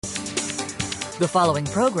The following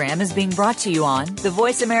program is being brought to you on the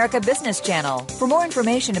Voice America Business Channel. For more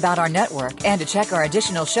information about our network and to check our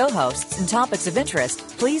additional show hosts and topics of interest,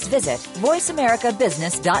 please visit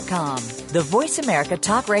voiceamericabusiness.com. The Voice America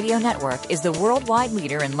Talk Radio Network is the worldwide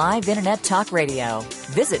leader in live Internet talk radio.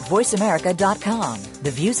 Visit voiceamerica.com. The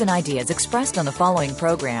views and ideas expressed on the following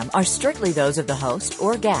program are strictly those of the host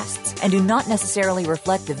or guests and do not necessarily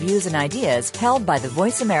reflect the views and ideas held by the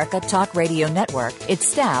Voice America Talk Radio Network, its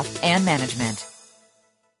staff, and management.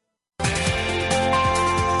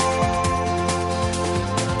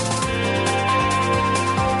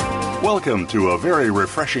 Welcome to a very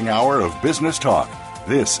refreshing hour of business talk.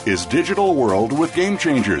 This is Digital World with Game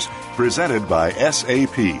Changers, presented by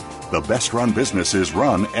SAP. The best-run businesses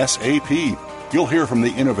run SAP. You'll hear from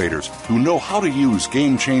the innovators who know how to use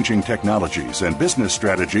game-changing technologies and business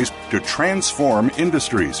strategies to transform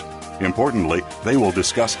industries. Importantly, they will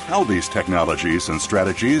discuss how these technologies and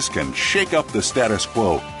strategies can shake up the status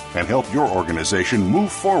quo and help your organization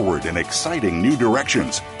move forward in exciting new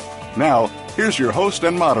directions. Now, here's your host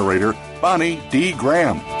and moderator, Bonnie D.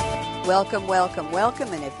 Graham. Welcome, welcome,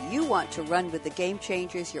 welcome. And if you want to run with the Game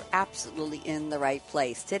Changers, you're absolutely in the right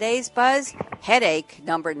place. Today's buzz, headache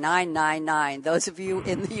number 999. Those of you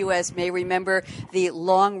in the U.S. may remember the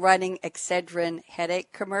long-running Excedrin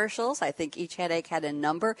headache commercials. I think each headache had a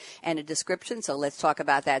number and a description, so let's talk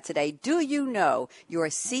about that today. Do you know your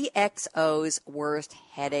CXO's worst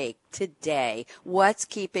headache today? What's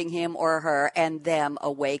keeping him or her and them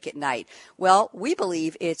awake at night? Well, we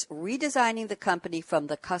believe it's redesigning the company from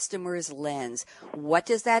the customer's lens. What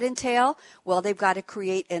does that entail? Well, they've got to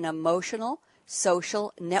create an emotional,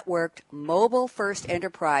 social, networked, mobile-first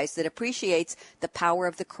enterprise that appreciates the power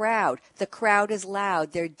of the crowd. The crowd is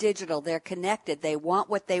loud. They're digital. They're connected. They want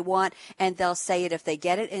what they want, and they'll say it if they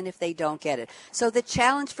get it and if they don't get it. So the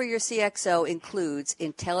challenge for your CXO includes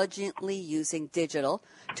intelligently using digital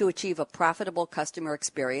to achieve a profitable customer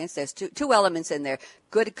experience. There's two elements in there.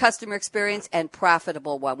 Good customer experience and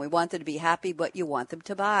profitable one. We want them to be happy, but you want them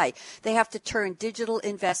to buy. They have to turn digital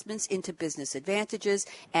investments into business advantages,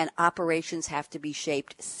 and operations have to be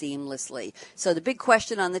shaped seamlessly. So the big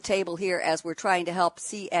question on the table here as we're trying to help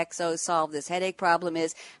CXOs solve this headache problem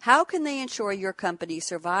is, how can they ensure your company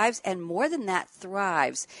survives and, more than that,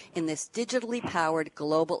 thrives in this digitally powered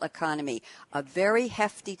global economy? A very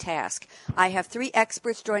hefty task. I have three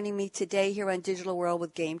experts joining me today here on Digital World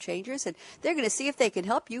with Game Changers, and they're going to see if they can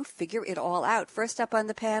help you figure it all out. First up on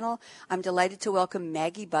the panel, I'm delighted to welcome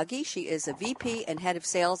Maggie Buggy. She is a VP and Head of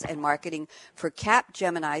Sales and Marketing for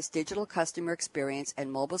Capgemini's Digital Customer Experience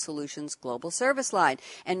and Mobile Solutions Global Service Line.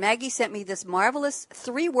 And Maggie sent me this marvelous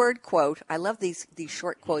three-word quote. I love these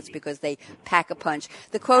short quotes because they pack a punch.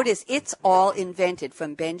 The quote is, "It's all invented,"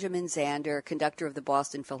 from Benjamin Zander, conductor of the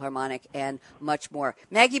Boston Philharmonic, and much more.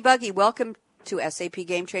 Maggie Buggy, welcome to SAP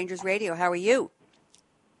Game Changers Radio. How are you?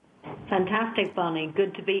 Fantastic, Bonnie.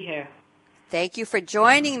 Good to be here. Thank you for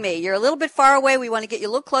joining me. You're a little bit far away. We want to get you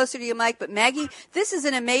a little closer to your mic. But Maggie, this is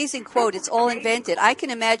an amazing quote. It's all invented. I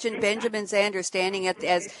can imagine Benjamin Zander standing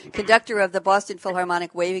as conductor of the Boston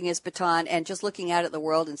Philharmonic, waving his baton and just looking out at the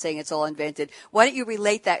world and saying it's all invented. Why don't you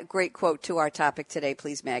relate that great quote to our topic today,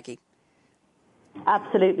 please, Maggie?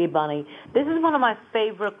 Absolutely, Bonnie. This is one of my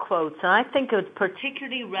favorite quotes, and I think it's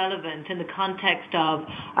particularly relevant in the context of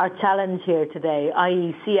our challenge here today,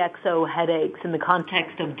 i.e. CXO headaches in the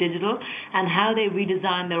context of digital and how they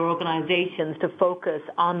redesign their organizations to focus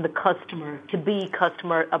on the customer, to be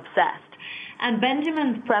customer obsessed. And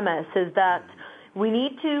Benjamin's premise is that we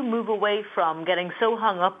need to move away from getting so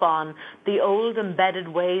hung up on the old embedded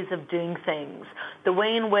ways of doing things, the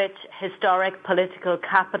way in which historic political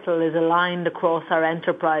capital is aligned across our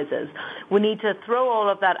enterprises. We need to throw all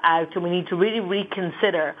of that out, and we need to really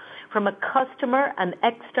reconsider from a customer and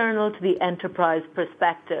external to the enterprise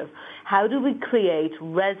perspective. How do we create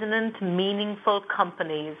resonant, meaningful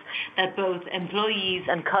companies that both employees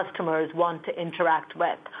and customers want to interact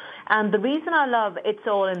with? And the reason I love It's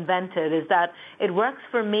All Invented is that it works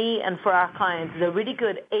for me and for our clients as a really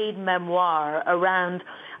good aide-memoire around,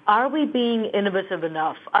 are we being innovative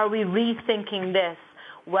enough? Are we rethinking this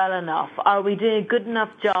well enough? Are we doing a good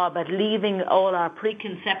enough job at leaving all our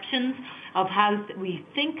preconceptions of how we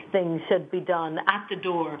think things should be done at the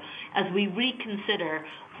door as we reconsider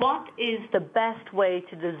what is the best way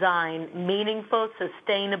to design meaningful,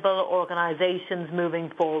 sustainable organizations moving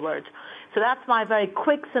forward? So that's my very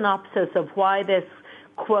quick synopsis of why this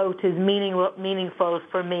quote is meaningful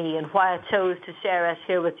for me and why I chose to share it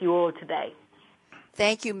here with you all today.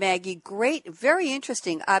 Thank you, Maggie. Great. Very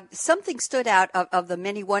interesting. Something stood out of the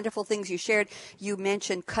many wonderful things you shared. You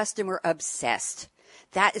mentioned customer obsessed.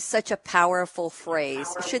 That is such a powerful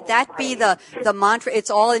phrase. Should that be the mantra? It's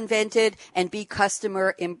all invented and be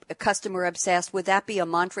customer obsessed. Would that be a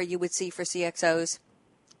mantra you would see for CXOs?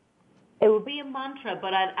 It would be a mantra,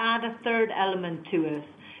 but I'd add a third element to it.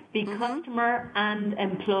 Be customer and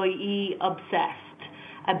employee obsessed.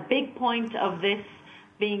 A big point of this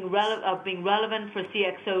being relevant for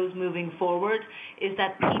CXOs moving forward is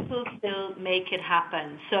that people still make it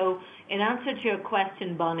happen. So in answer to your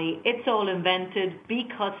question, Bonnie, it's all invented, be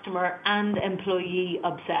customer and employee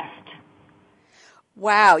obsessed.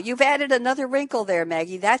 Wow, you've added another wrinkle there,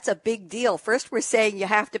 Maggie. That's a big deal. First, we're saying you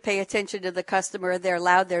have to pay attention to the customer. They're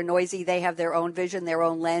loud, they're noisy, they have their own vision, their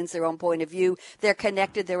own lens, their own point of view. They're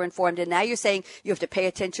connected, they're informed. And now you're saying you have to pay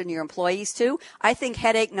attention to your employees, too? I think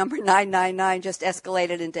headache number 999 just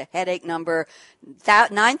escalated into headache number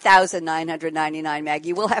 9,999,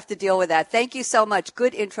 Maggie. We'll have to deal with that. Thank you so much.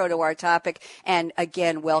 Good intro to our topic. And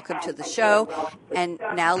again, welcome to the show. And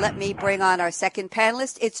now let me bring on our second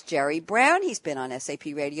panelist. It's Jerry Brown. He's been on SAP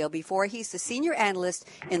Radio before. He's the senior analyst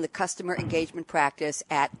in the customer engagement practice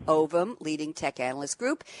at Ovum, leading tech analyst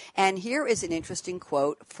group. And here is an interesting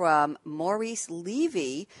quote from Maurice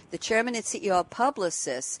Levy, the chairman and CEO of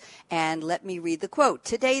Publicis. And let me read the quote.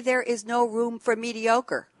 Today, there is no room for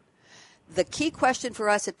mediocre. The key question for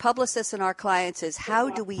us at Publicis and our clients is how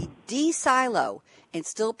do we de-silo and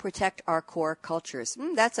still protect our core cultures?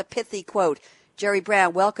 That's a pithy quote. Jerry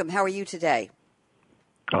Brown, welcome. How are you today?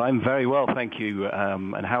 I'm very well, thank you.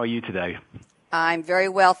 And how are you today? I'm very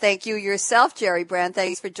well, thank you. Yourself, Jerry Brown,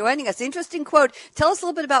 thanks for joining us. Interesting quote. Tell us a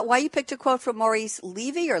little bit about why you picked a quote from Maurice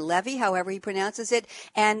Levy, or Levy, however he pronounces it.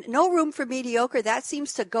 And no room for mediocre. That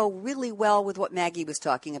seems to go really well with what Maggie was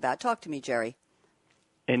talking about. Talk to me, Jerry.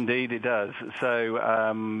 Indeed, it does. So,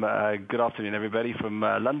 good afternoon, everybody from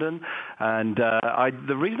London. And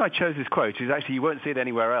the reason I chose this quote is actually you won't see it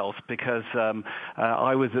anywhere else because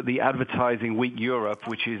I was at the Advertising Week Europe,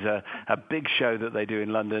 which is a big show that they do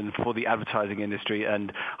in London for the advertising industry,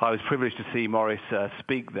 and I was privileged to see Maurice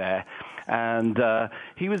speak there. And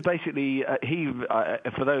he was basically,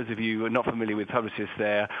 for those of you who are not familiar with Publicis,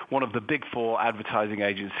 they're one of the big four advertising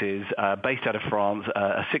agencies based out of France,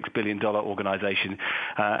 a $6 billion organization.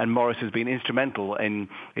 And Maurice has been instrumental in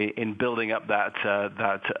building up that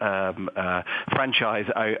franchise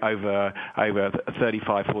over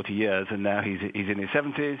 35, 40 years. And now he's in his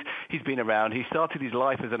 70s. He's been around. He started his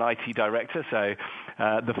life as an IT director, so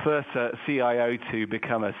the first CIO to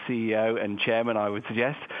become a CEO and chairman, I would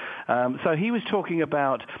suggest. So he was talking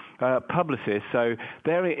about Publicis. So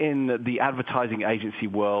they're in the advertising agency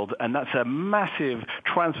world, and that's a massive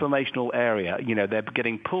transformational area. You know, they're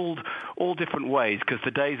getting pulled all different ways because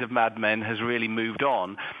the days of Mad Men has really moved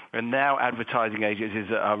on, and now advertising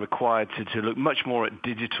agencies are required to look much more at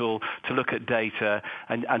digital, to look at data,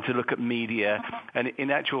 and to look at media. And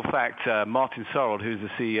in actual fact, Martin Sorrell, who's the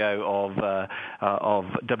CEO of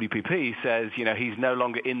WPP, says, you know, he's no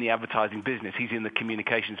longer in the advertising business. He's in the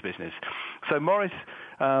communications business. So Maurice,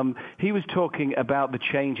 he was talking about the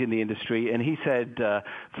change in the industry, and he said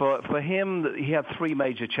for him he had three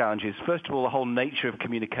major challenges. First of all, the whole nature of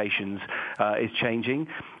communications is changing.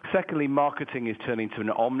 Secondly, marketing is turning to an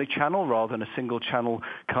omni-channel rather than a single-channel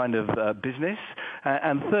kind of business.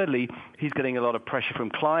 And thirdly, he's getting a lot of pressure from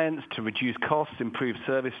clients to reduce costs, improve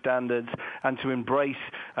service standards, and to embrace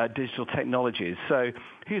digital technologies. So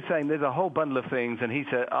he was saying there's a whole bundle of things, and he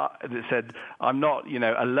said I'm not,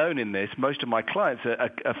 alone in this. Most of my clients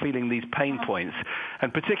are feeling these pain points,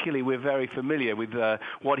 and particularly we're very familiar with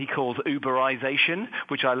what he calls Uberization,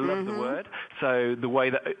 which I love the word. So the way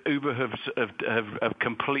that Uber have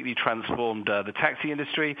completely transformed the taxi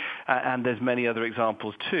industry, and there's many other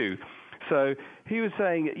examples too. So he was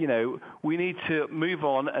saying, we need to move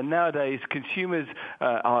on, and nowadays consumers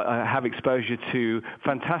have exposure to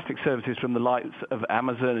fantastic services from the likes of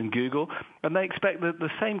Amazon and Google, and they expect the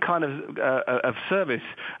same kind of service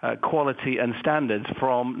quality and standards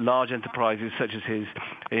from large enterprises such as his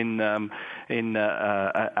in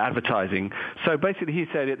advertising. So basically he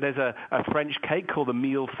said there's a French cake called the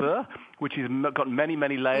millefeuille, which has got many,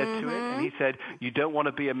 many layers to it. And he said, you don't want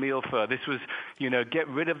to be a millefeuille. This was, get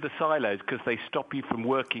rid of the silos because they stop you from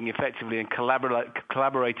working effectively and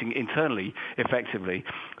collaborating internally effectively.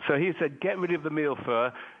 So he said, get rid of the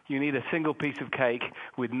millefeuille. You need a single piece of cake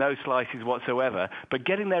with no slices whatsoever. But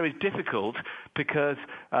getting there is difficult because,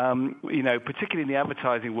 particularly in the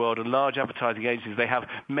advertising world and large advertising agencies, they have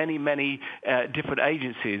many, many different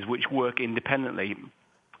agencies which work independently.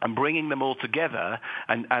 and bringing them all together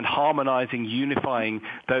and harmonizing, unifying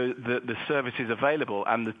the services available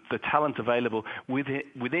and the talent available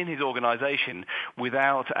within his organization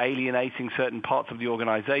without alienating certain parts of the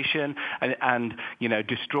organization and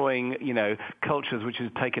destroying, cultures which has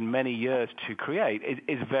taken many years to create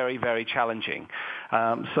is very, very challenging.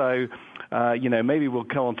 Maybe we'll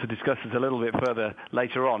come on to discuss this a little bit further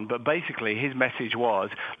later on, but basically his message was,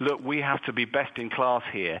 look, we have to be best in class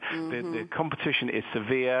here. Mm-hmm. The competition is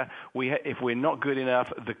severe. If we're not good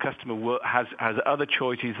enough, the customer has other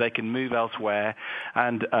choices. They can move elsewhere,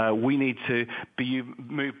 and we need to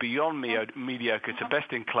move beyond mediocre to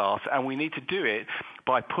best in class, and we need to do it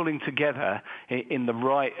by pulling together in a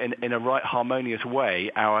right harmonious way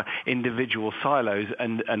our individual silos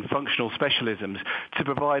and functional specialisms to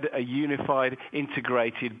provide a unified,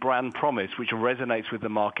 integrated brand promise which resonates with the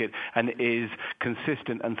market and is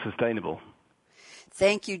consistent and sustainable.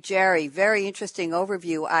 Thank you, Jerry. Very interesting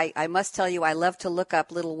overview. I must tell you, I love to look up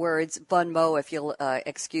little words, bon mot, if you'll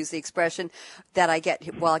excuse the expression, that I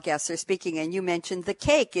get while guests are speaking. And you mentioned the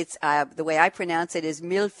cake. It's the way I pronounce it is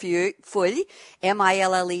millefeuille,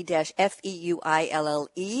 MILLE-FEUILLE.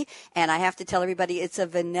 And I have to tell everybody it's a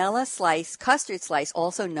vanilla slice, custard slice,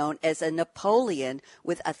 also known as a Napoleon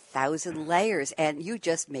with 1,000 layers. And you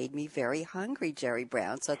just made me very hungry, Jerry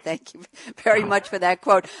Brown. So thank you very much for that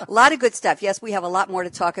quote. A lot of good stuff. Yes, we have a lot more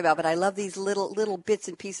to talk about, but I love these little bits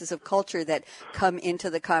and pieces of culture that come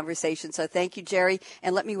into the conversation. So thank you, Jerry.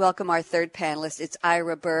 And let me welcome our third panelist. It's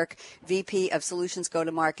Ira Burke, VP of Solutions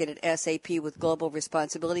Go-to-Market at SAP with global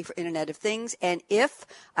responsibility for Internet of Things. And if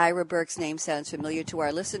Ira Burke's name sounds familiar to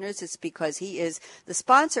our listeners, it's because he is the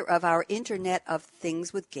sponsor of our Internet of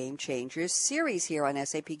Things with Game Changers series here on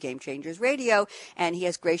SAP Game Changers Radio. And he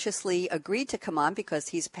has graciously agreed to come on because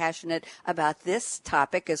he's passionate about this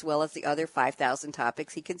topic as well as the other 5,000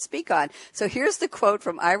 topics he can speak on. So here's the quote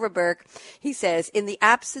from Ira Burke. He says, in the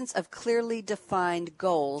absence of clearly defined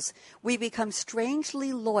goals, we become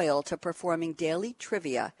strangely loyal to performing daily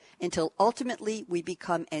trivia until ultimately we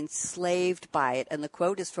become enslaved by it. And the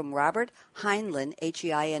quote is from Robert Heinlein,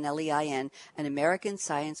 Heinlein, an American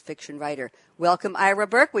science fiction writer. Welcome, Ira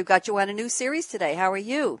Burke. We've got you on a new series today. How are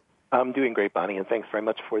you? I'm doing great, Bonnie, and thanks very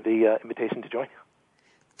much for the invitation to join.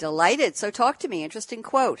 Delighted. So talk to me. Interesting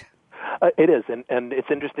quote. It is, and it's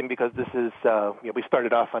interesting because this is, we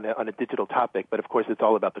started off on a digital topic, but of course it's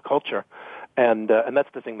all about the culture, and that's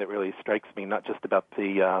the thing that really strikes me, not just about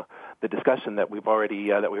the discussion that we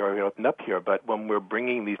already opened up here, but when we're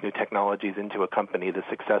bringing these new technologies into a company, the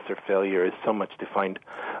success or failure is so much defined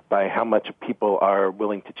by how much people are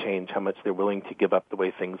willing to change, how much they're willing to give up the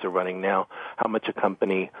way things are running now, how much a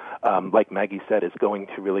company, like Maggie said, is going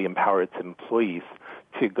to really empower its employees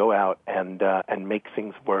to go out and make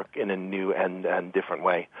things work in a new and different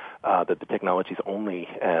way. That the technology is only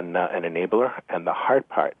an enabler, and the hard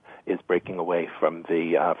part is breaking away from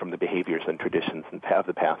the behaviors and traditions of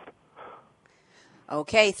the past.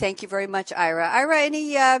 Okay, thank you very much, Ira. Ira,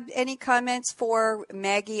 any comments for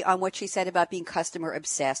Maggie on what she said about being customer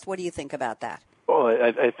obsessed? What do you think about that? Well,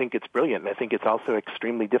 I think it's brilliant. I think it's also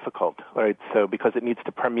extremely difficult, right? So because it needs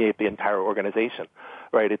to permeate the entire organization,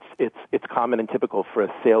 right? It's common and typical for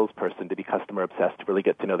a salesperson to be customer obsessed, to really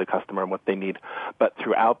get to know the customer and what they need. But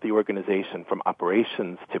throughout the organization, from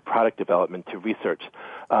operations to product development to research,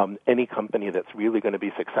 any company that's really going to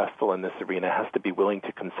be successful in this arena has to be willing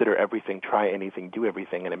to consider everything, try anything, do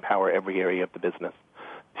everything, and empower every area of the business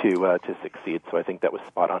to succeed. So I think that was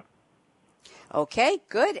spot on. Okay,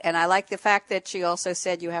 good. And I like the fact that she also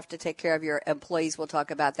said you have to take care of your employees. We'll talk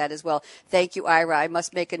about that as well. Thank you, Ira. I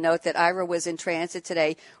must make a note that Ira was in transit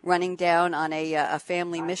today, running down on a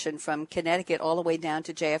family mission from Connecticut all the way down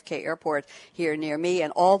to JFK Airport here near me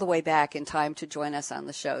and all the way back in time to join us on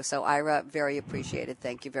the show. So, Ira, very appreciated.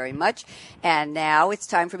 Thank you very much. And now it's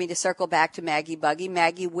time for me to circle back to Maggie Buggy.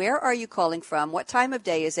 Maggie, where are you calling from? What time of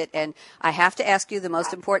day is it? And I have to ask you the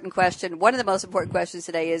most important question. One of the most important questions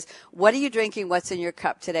today is, what are you drinking? What's in your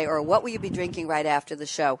cup today, or what will you be drinking right after the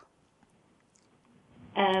show?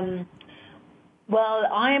 Well,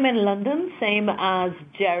 I am in London, same as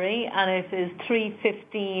Jerry, and it is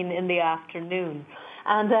 3:15 in the afternoon.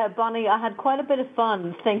 And Bonnie, I had quite a bit of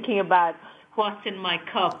fun thinking about what's in my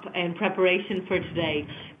cup in preparation for today,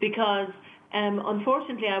 because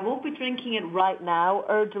unfortunately, I won't be drinking it right now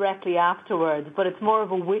or directly afterwards, but it's more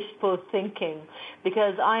of a wishful thinking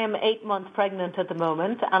because I am 8 months pregnant at the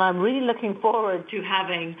moment, and I'm really looking forward to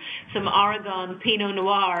having some Oregon Pinot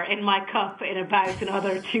Noir in my cup in about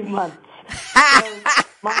another 2 months.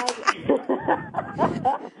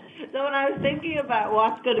 So when I was thinking about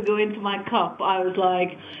what's going to go into my cup, I was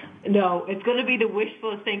like, No, it's going to be the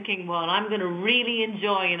wishful thinking one. I'm going to really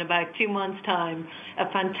enjoy in about 2 months' time a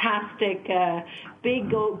fantastic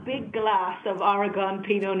big glass of Oregon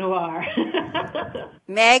Pinot Noir.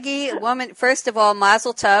 Maggie, woman, first of all,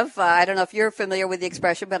 Mazel Tov. I don't know if you're familiar with the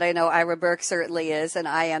expression, but I know Ira Burke certainly is, and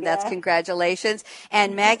I am. Yeah. That's congratulations.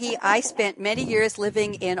 And Maggie, I spent many years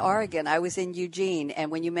living in Oregon. I was in Eugene,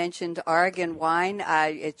 and when you mentioned Oregon wine,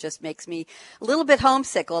 it just makes me a little bit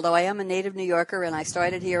homesick, although I am a native New Yorker, and I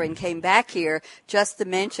started here and came back here just to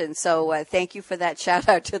mention. So thank you for that shout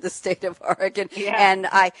out to the state of Oregon. Yeah. And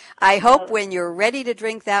I hope when you're ready to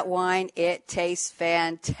drink that wine, it tastes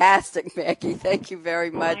fantastic, Maggie. Thank you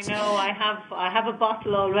very much. I know. I have a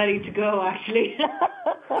bottle all ready to go, actually.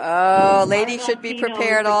 Oh, ladies should be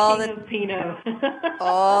prepared all the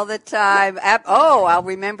time. I'll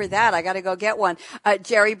remember that. I got to go get one.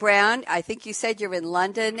 Jerry Brown, I think you said you're in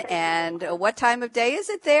London, and what time of day is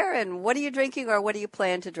it there? And what are you drinking, or what do you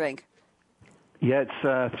plan to drink? Yeah, it's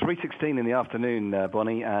 3:16 in the afternoon,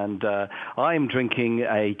 Bonnie, and I'm drinking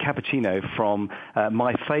a cappuccino from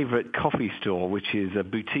my favorite coffee store, which is a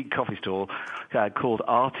boutique coffee store called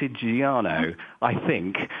Artigiano, I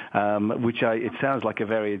think, it sounds like a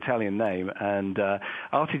very Italian name. And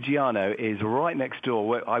Artigiano is right next door.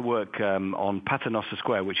 Where I work on Paternoster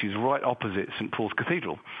Square, which is right opposite St. Paul's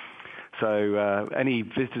Cathedral. So any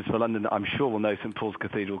visitors for London, I'm sure, will know St. Paul's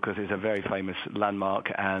Cathedral because it's a very famous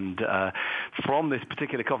landmark. And from this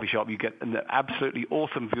particular coffee shop, you get absolutely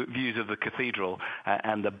awesome views of the cathedral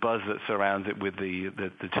and the buzz that surrounds it with the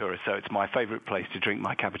tourists. So it's my favorite place to drink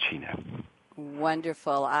my cappuccino.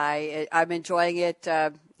 Wonderful. I'm enjoying it.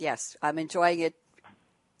 Yes, I'm enjoying it.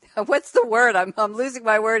 What's the word? I'm losing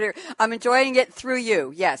my word here. I'm enjoying it through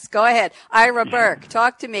you. Yes, go ahead. Ira Burke,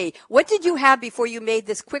 talk to me. What did you have before you made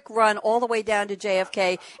this quick run all the way down to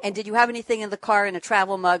JFK? And did you have anything in the car in a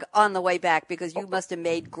travel mug on the way back? Because you must have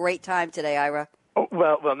made great time today, Ira. Oh,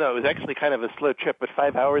 well, no, it was actually kind of a slow trip, but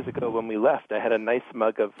 5 hours ago when we left, I had a nice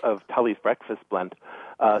mug of Tully's breakfast blend.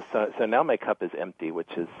 So now my cup is empty,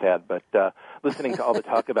 which is sad. But listening to all the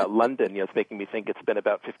talk about London, it's making me think it's been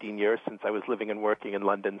about 15 years since I was living and working in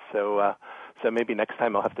London. So maybe next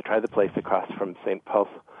time I'll have to try the place across from St. Paul's.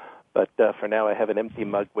 But for now, I have an empty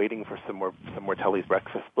mug waiting for some more Tully's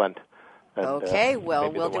breakfast blend. And, okay, well,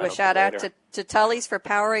 we'll do a shout-out to Tully's for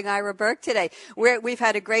powering Ira Burke today. We've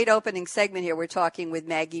had a great opening segment here. We're talking with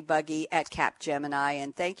Maggie Buggy at Capgemini,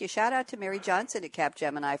 and thank you. Shout-out to Mary Johnson at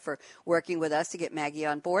Capgemini for working with us to get Maggie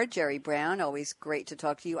on board. Jerry Brown, always great to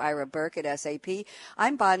talk to you. Ira Burke at SAP.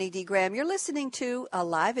 I'm Bonnie D. Graham. You're listening to a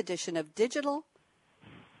live edition of Digital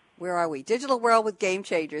World with Game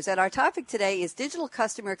Changers. And our topic today is digital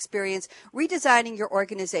customer experience, redesigning your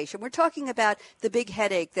organization. We're talking about the big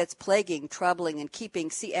headache that's plaguing, troubling, and keeping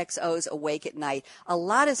CXOs awake at night. A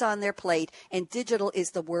lot is on their plate, and digital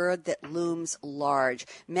is the word that looms large.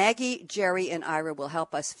 Maggie, Jerry, and Ira will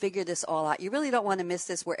help us figure this all out. You really don't want to miss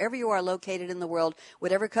this wherever you are located in the world,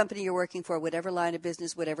 whatever company you're working for, whatever line of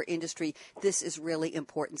business, whatever industry. This is really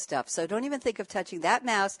important stuff. So don't even think of touching that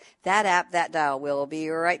mouse, that app, that dial. We'll be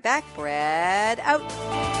right back. Brad out.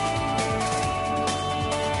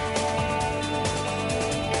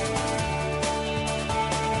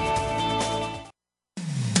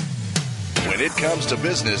 When it comes to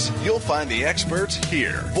business, you'll find the experts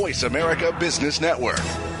here. Voice America Business Network.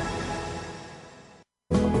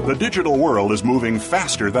 The digital world is moving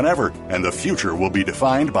faster than ever, and the future will be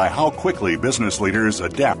defined by how quickly business leaders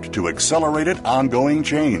adapt to accelerated ongoing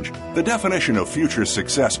change. The definition of future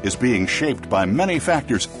success is being shaped by many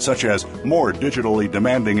factors, such as more digitally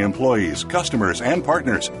demanding employees, customers, and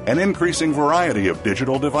partners, an increasing variety of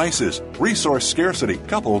digital devices, resource scarcity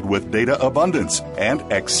coupled with data abundance, and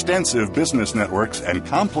extensive business networks and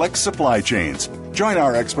complex supply chains. Join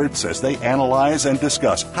our experts as they analyze and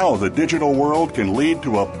discuss how the digital world can lead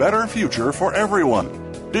to a better future for everyone.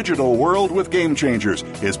 Digital World with Game Changers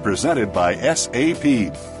is presented by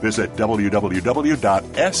SAP. Visit www.sap.com.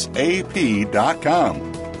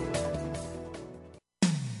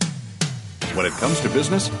 When it comes to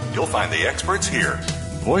business, you'll find the experts here.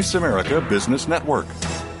 Voice America Business Network.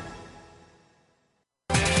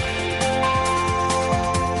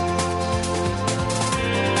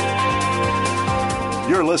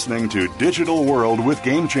 You're listening to Digital World with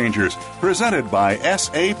Game Changers, presented by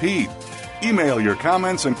SAP. Email your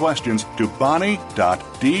comments and questions to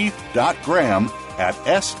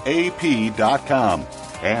bonnie.d.graham@sap.com.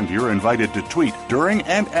 And you're invited to tweet during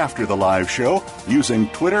and after the live show using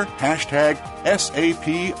Twitter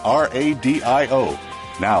 #SAPRADIO.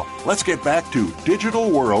 Now, let's get back to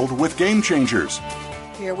Digital World with Game Changers.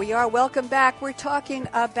 Here we are. Welcome back. We're talking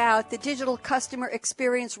about the digital customer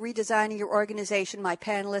experience, redesigning your organization. My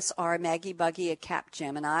panelists are Maggie Buggy at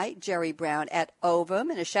Capgemini, Jerry Brown at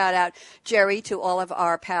Ovum, and a shout out, Jerry, to all of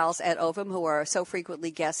our pals at Ovum who are so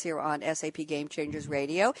frequently guests here on SAP Game Changers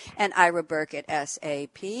Radio, and Ira Burke at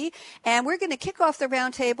SAP. And we're going to kick off the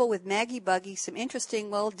roundtable with Maggie Buggy. Some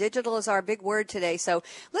interesting, well, digital is our big word today. So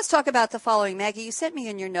let's talk about the following. Maggie, you sent me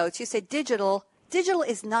in your notes, you said digital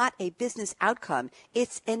is not a business outcome.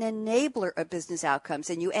 It's an enabler of business outcomes.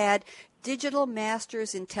 And you add digital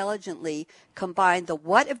masters intelligently combine the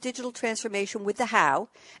what of digital transformation with the how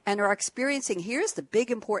and are experiencing, here's the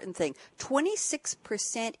big important thing,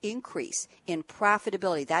 26% increase in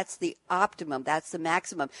profitability. That's the optimum. That's the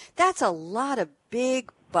maximum. That's a lot of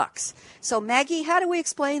big bucks. So Maggie, how do we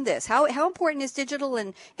explain this? How important is digital?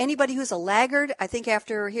 And anybody who's a laggard, I think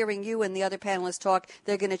after hearing you and the other panelists talk,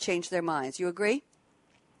 they're going to change their minds. You agree?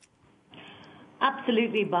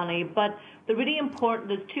 Absolutely, Bonnie. But there's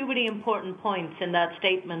two really important points in that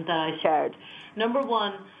statement that I shared. Number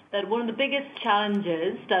one, that one of the biggest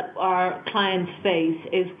challenges that our clients face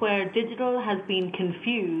is where digital has been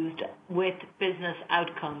confused with business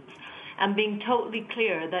outcomes, and being totally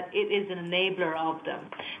clear that it is an enabler of them.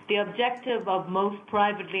 The objective of most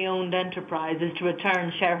privately owned enterprise is to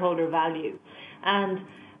return shareholder value. And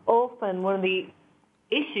often one of the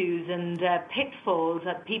issues and pitfalls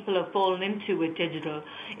that people have fallen into with digital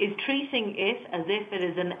is treating it as if it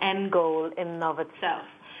is an end goal in and of itself.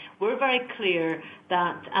 We're very clear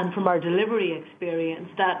that, and from our delivery experience,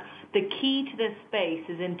 that the key to this space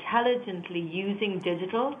is intelligently using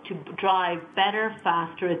digital to drive better,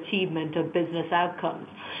 faster achievement of business outcomes.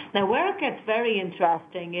 Now, where it gets very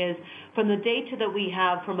interesting is from the data that we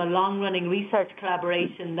have from a long-running research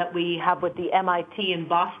collaboration that we have with the MIT in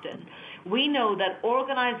Boston. We know that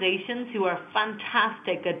organizations who are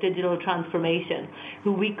fantastic at digital transformation,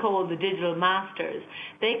 who we call the digital masters,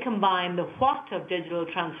 they combine the what of digital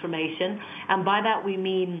transformation, and by that we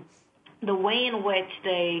mean the way in which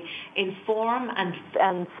they inform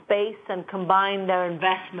and space and combine their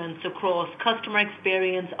investments across customer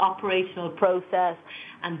experience, operational process,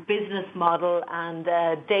 and business model and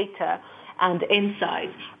data and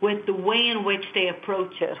insights, with the way in which they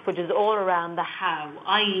approach it, which is all around the how,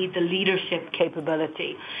 i.e. the leadership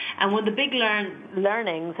capability. And one of the big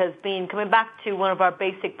learnings has been, coming back to one of our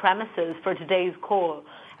basic premises for today's call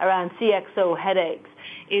around CXO headaches,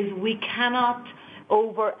 is we cannot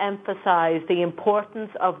overemphasize the importance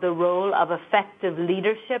of the role of effective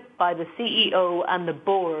leadership by the CEO and the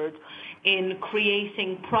board in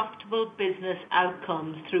creating profitable business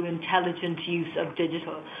outcomes through intelligent use of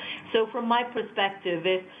digital. So from my perspective,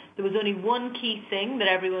 if there was only one key thing that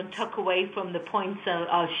everyone took away from the points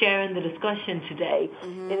I'll share in the discussion today,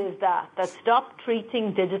 it is that stop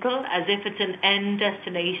treating digital as if it's an end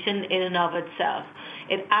destination in and of itself.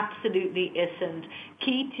 It absolutely isn't.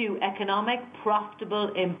 Key to economic,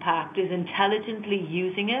 profitable impact is intelligently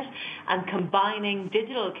using it and combining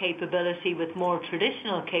digital capability with more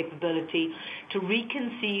traditional capability to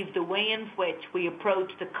reconceive the way in which we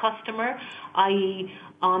approach the customer, i.e.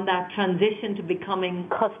 on that transition to becoming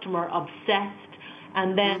customer obsessed,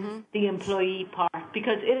 and then the employee part.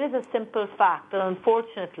 Because it is a simple fact that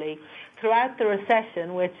unfortunately, throughout the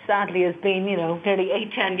recession, which sadly has been, nearly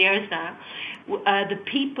 8-10 years now, the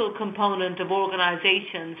people component of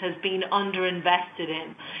organizations has been underinvested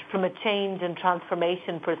in from a change and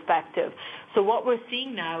transformation perspective. So what we're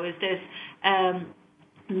seeing now is this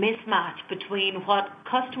mismatch between what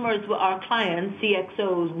customers, our clients,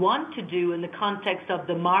 CXOs, want to do in the context of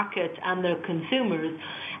the market and their consumers,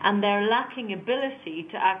 and their lacking ability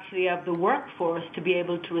to actually have the workforce to be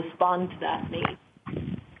able to respond to that need.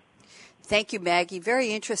 Thank you, Maggie.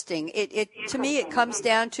 Very interesting. To me, it comes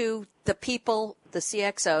down to the people, the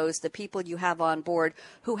CXOs, the people you have on board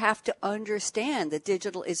who have to understand that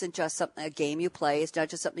digital isn't just a game you play. It's not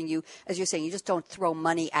just something you, as you're saying, you just don't throw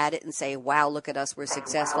money at it and say, wow, look at us, we're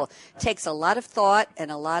successful. It takes a lot of thought and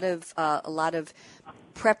a lot of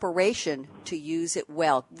preparation to use it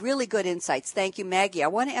well. Really good insights. Thank you, Maggie. I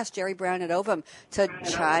want to ask Jerry Brown at Ovum to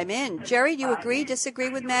chime in. Jerry, do you agree, disagree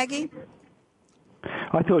with Maggie?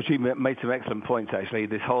 I thought she made some excellent points, actually.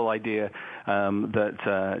 This whole idea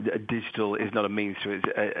that digital is not a means to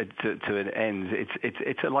an end.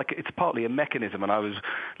 It's partly a mechanism. And I was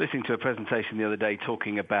listening to a presentation the other day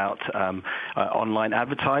talking about online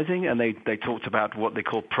advertising, and they talked about what they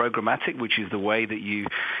call programmatic, which is the way that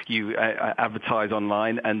you advertise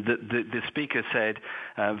online. And the speaker said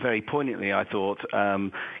very poignantly, I thought,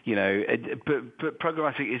 but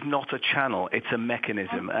programmatic is not a channel; it's a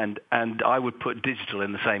mechanism, and I would put digital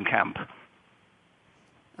in the same camp.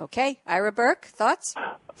 Okay. Ira Burke, thoughts?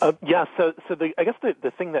 So I guess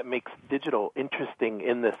the thing that makes digital interesting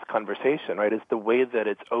in this conversation, right, is the way that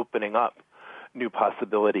it's opening up new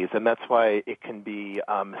possibilities, and that's why it can be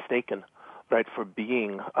mistaken, right, for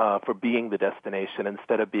being the destination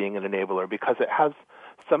instead of being an enabler, because it has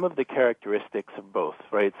some of the characteristics of both,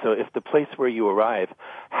 right? So if the place where you arrive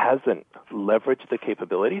hasn't leveraged the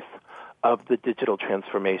capabilities of the digital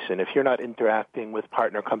transformation, if you're not interacting with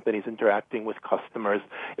partner companies, interacting with customers,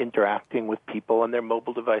 interacting with people on their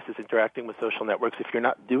mobile devices, interacting with social networks, if you're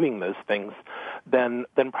not doing those things, then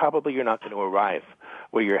probably you're not going to arrive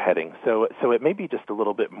where you're heading. So it may be just a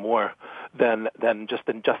little bit more than just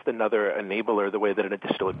another enabler, the way that an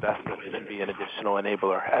additional investment can be an additional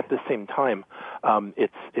enabler. At the same time, I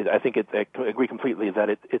agree completely that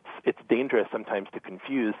it's dangerous sometimes to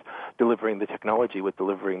confuse delivering the technology with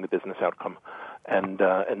delivering the business outcome. And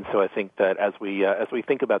so I think that as we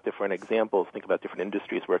think about different examples, think about different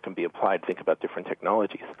industries where it can be applied, think about different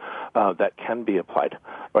technologies that can be applied,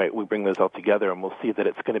 right? We bring those all together, and we'll see that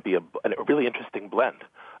it's going to be a really interesting blend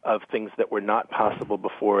of things that were not possible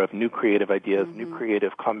before, of new creative ideas, new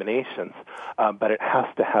creative combinations, but it has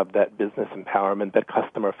to have that business empowerment, that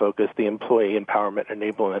customer focus, the employee empowerment,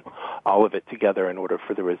 enablement, all of it together in order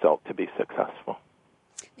for the result to be successful.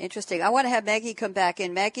 Interesting. I want to have Maggie come back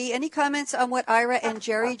in. Maggie, any comments on what Ira and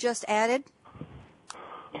Jerry just added?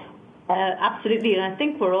 Absolutely, and I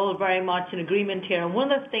think we're all very much in agreement here. And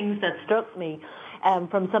one of the things that struck me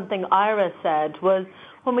from something Ira said was,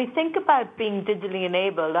 when we think about being digitally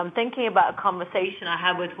enabled, I'm thinking about a conversation I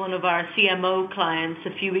had with one of our CMO clients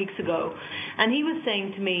a few weeks ago, and he was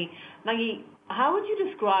saying to me, Maggie, how would you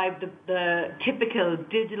describe the typical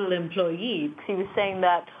digital employee? Because he was saying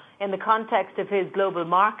that in the context of his global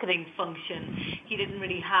marketing function, he didn't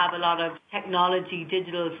really have a lot of technology,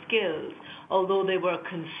 digital skills, although they were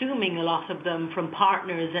consuming a lot of them from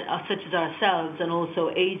partners such as ourselves and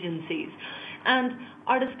also agencies. And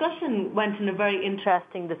our discussion went in a very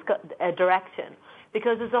interesting direction,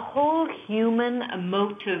 because there's a whole human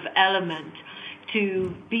emotive element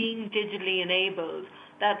to being digitally enabled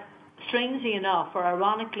that, strangely enough or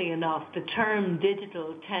ironically enough, the term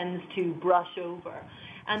digital tends to brush over.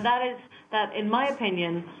 And that is that, in my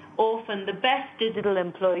opinion, often the best digital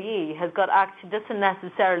employee doesn't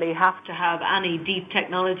necessarily have to have any deep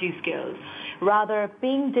technology skills. Rather,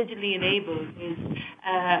 being digitally enabled is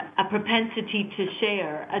a propensity to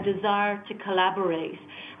share, a desire to collaborate,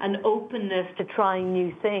 an openness to trying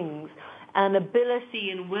new things, an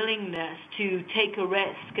ability and willingness to take a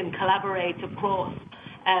risk and collaborate across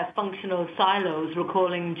functional silos,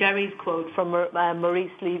 recalling Jerry's quote from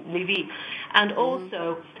Maurice Levy, and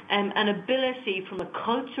also an ability from a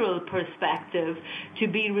cultural perspective to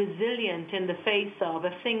be resilient in the face of,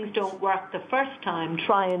 if things don't work the first time,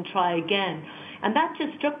 try again. And that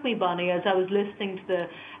just struck me, Bonnie, as I was listening to the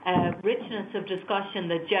richness of discussion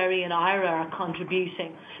that Jerry and Ira are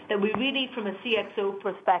contributing, that we really, from a CXO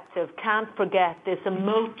perspective, can't forget this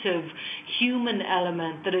emotive human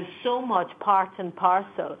element that is so much part and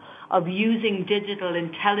parcel of using digital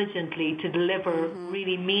intelligently to deliver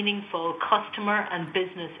really meaningful customer and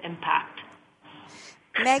business impact.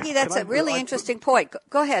 Maggie, that's a really interesting point.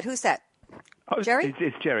 Go ahead. Who's that? Jerry?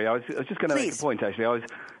 It's Jerry. I was just going to make a point, actually.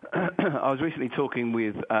 I was recently talking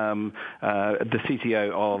with the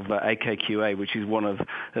CTO of AKQA, which is one of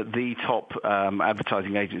the top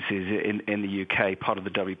advertising agencies in the UK, part of the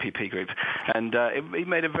WPP group. And he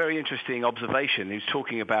made a very interesting observation. He was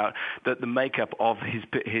talking about the makeup of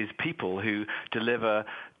his people who deliver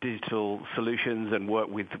digital solutions and work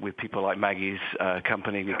with people like Maggie's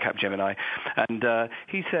company, Capgemini. And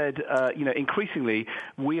he said, increasingly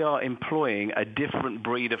we are employing a different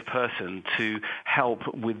breed of person to help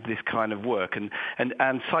with this kind of work. And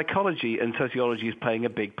psychology and sociology is playing a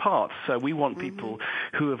big part. So we want people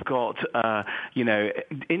who have got,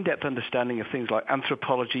 in-depth understanding of things like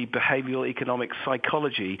anthropology, behavioral economics,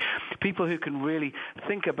 psychology, people who can really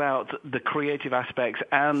think about the creative aspects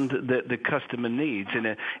and the customer needs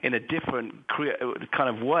in a different kind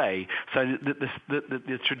of way. So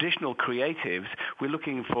the traditional creatives, we're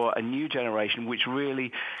looking for a new generation which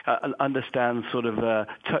really understands sort of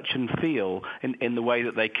touch and feel in the way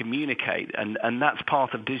that they communicate, and that's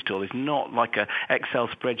part of digital. It's not like a Excel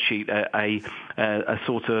spreadsheet, a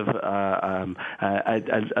sort of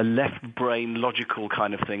a left brain logical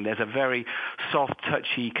kind of thing. There's a very soft,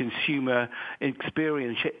 touchy consumer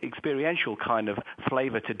experiential kind of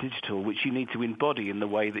flavor to digital, which you need to embody in the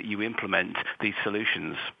way that you implement these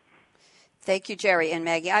solutions. Thank you, Jerry and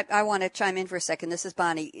Maggie. I want to chime in for a second. This is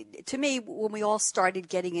Bonnie. To me, when we all started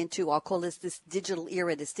getting into, I'll call this digital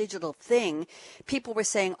era, this digital thing, people were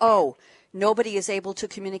saying, oh, nobody is able to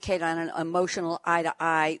communicate on an emotional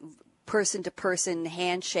eye-to-eye, person-to-person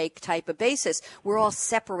handshake type of basis. We're all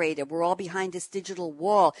separated. We're all behind this digital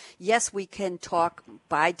wall. Yes, we can talk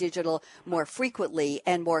by digital more frequently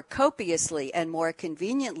and more copiously and more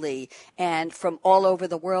conveniently and from all over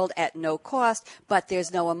the world at no cost, but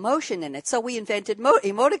there's no emotion in it. So we invented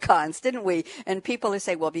emoticons, didn't we? And people are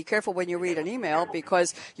saying, well, be careful when you read an email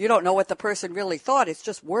because you don't know what the person really thought. It's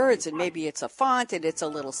just words, and maybe it's a font and it's a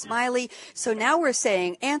little smiley. So now we're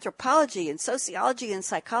saying anthropology and sociology and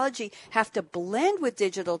psychology have to blend with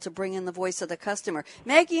digital to bring in the voice of the customer.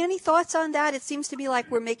 Maggie, any thoughts on that? It seems to be like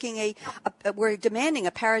we're making we're demanding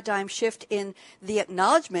a paradigm shift in the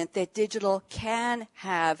acknowledgement that digital can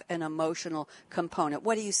have an emotional component.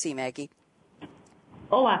 What do you see, Maggie?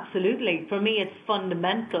 Oh, absolutely. For me, it's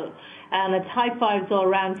fundamental. And it's high fives all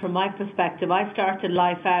around from my perspective. I started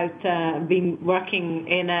life out being working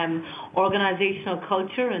in organizational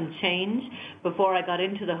culture and change before I got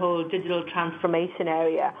into the whole digital transformation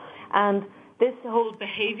area. And this whole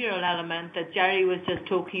behavioral element that Jerry was just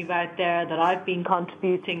talking about there, that I've been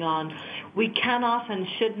contributing on, we cannot and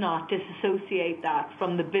should not disassociate that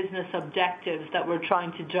from the business objectives that we're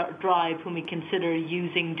trying to drive when we consider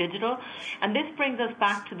using digital. And this brings us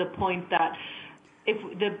back to the point that if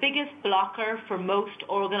the biggest blocker for most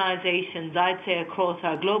organizations, I'd say across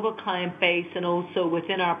our global client base and also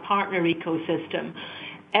within our partner ecosystem,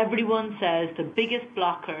 everyone says the biggest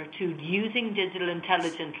blocker to using digital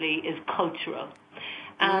intelligently is cultural.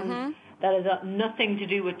 And that has nothing to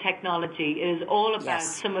do with technology. It is all about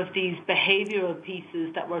some of these behavioral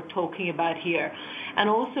pieces that we're talking about here, and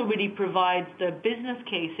also really provides the business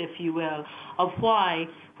case, if you will, of why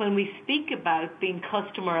when we speak about being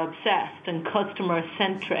customer obsessed and customer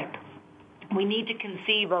centric, we need to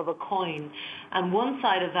conceive of a coin. And one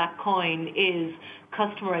side of that coin is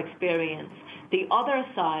customer experience. The other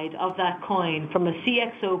side of that coin, from a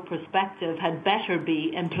CXO perspective, had better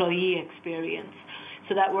be employee experience,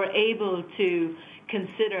 so that we're able to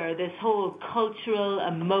consider this whole cultural,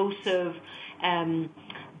 emotive,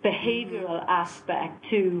 behavioral aspect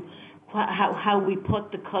to how we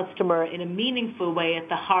put the customer in a meaningful way at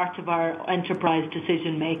the heart of our enterprise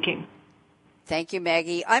decision making. Thank you,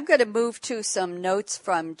 Maggie. I'm going to move to some notes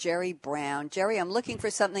from Jerry Brown. Jerry, I'm looking for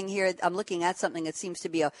something here. I'm looking at something that seems to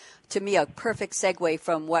be, to me, a perfect segue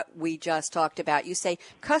from what we just talked about. You say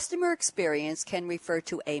customer experience can refer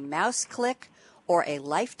to a mouse click or a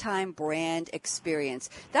lifetime brand experience.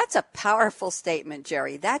 That's a powerful statement,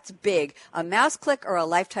 Jerry. That's big. A mouse click or a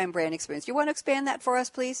lifetime brand experience. You want to expand that for us,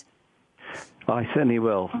 please? I certainly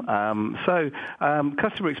will.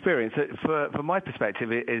 Customer experience, from my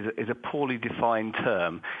perspective, is a poorly defined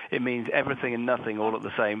term. It means everything and nothing all at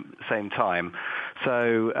the same time.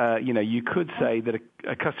 So, you could say that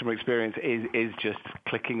a customer experience is just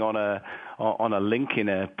clicking on a link in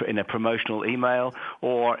a promotional email,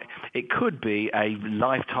 or it could be a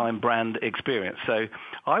lifetime brand experience. So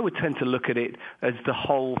I would tend to look at it as the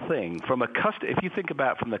whole thing. If you think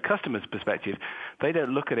about from the customer's perspective, they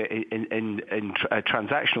don't look at it in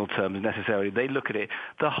transactional terms necessarily. They look at it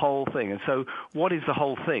the whole thing. And so, what is the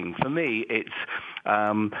whole thing? For me, it's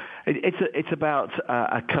about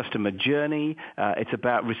a customer journey. It's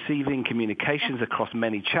about receiving communications across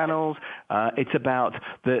many channels. It's about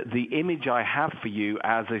the image I have for you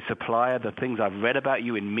as a supplier, the things I've read about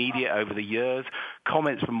you in media over the years,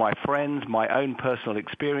 comments from my friends, my own personal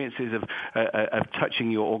experiences of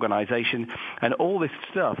touching your organization, and all this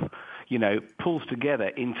stuff pulls together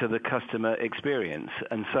into the customer experience.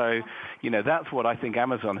 And so, that's what I think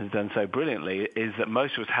Amazon has done so brilliantly, is that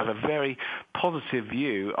most of us have a very positive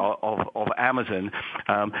view of Amazon,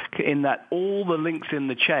 in that all the links in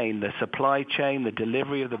the chain, the supply chain, the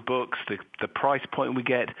delivery of the books, the price point we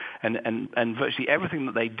get, and virtually everything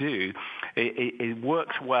that they do, it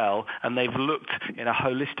works well, and they've looked in a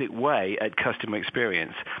holistic way at customer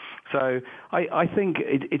experience. So I think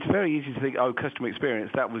it's very easy to think, customer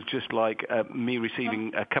experience, that was just like me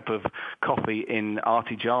receiving a cup of coffee in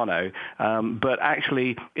Artigiano. But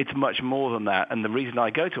actually, it's much more than that. And the reason I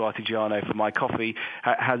go to Artigiano for my coffee,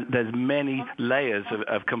 there's many layers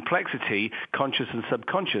of complexity, conscious and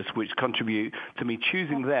subconscious, which contribute to me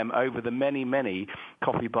choosing them over the many, many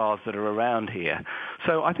coffee bars that are around here.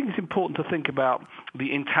 So I think it's important to think about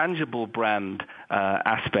the intangible brand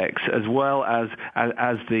aspects, as well as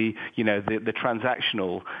the the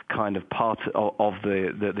transactional kind of part of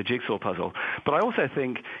the jigsaw puzzle. But I also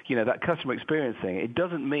think that customer experience thing, it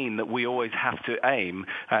doesn't mean that we always have to aim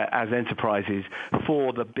as enterprises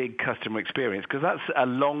for the big customer experience, because that's a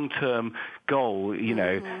long-term goal.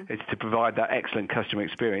 Is to provide that excellent customer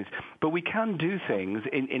experience. But we can do things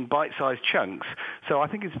in bite-sized chunks. So I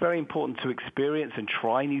think it's very important to experience and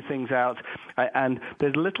try new things out. And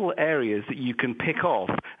there's little areas that you can pick off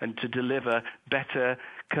and to deliver better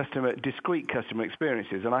discrete customer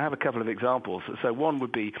experiences. And I have a couple of examples. So one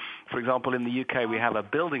would be, for example, in the UK we have a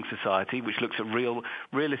building society which looks at real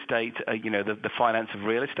estate, the finance of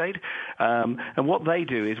real estate. And what they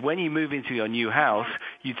do is when you move into your new house,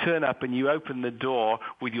 you turn up and you open the door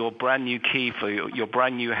with your brand new key for your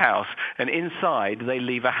brand new house, and inside they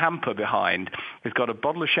leave a hamper behind. It's got a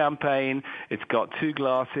bottle of champagne, it's got 2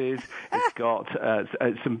 glasses, it's got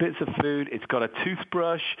some bits of food, it's got a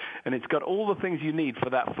toothbrush, and it's got all the things you need for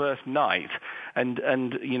that first night. And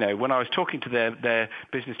when I was talking to their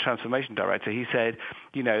business transformation director, he said,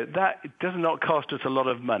 that does not cost us a lot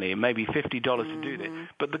of money, maybe $50 to do this,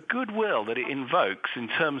 but the goodwill that it invokes in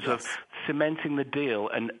terms of cementing the deal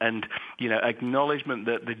and acknowledgement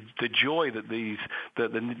that the joy that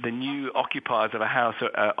the new occupiers of a house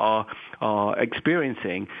are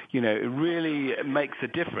experiencing, it really makes a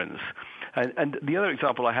difference. And the other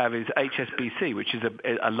example I have is HSBC, which is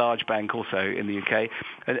a large bank also in the UK.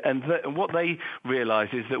 And what they realize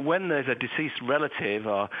is that when there's a deceased relative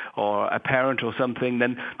or a parent or something,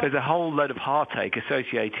 then there's a whole load of heartache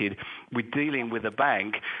associated with dealing with a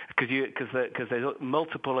bank because there's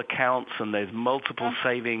multiple accounts and there's multiple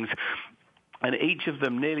savings. And each of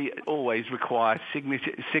them nearly always require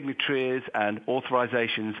signatories and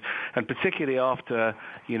authorizations, and particularly after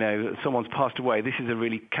someone's passed away, this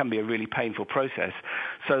can be a really painful process.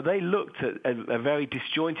 So they looked at a very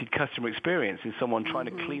disjointed customer experience in someone trying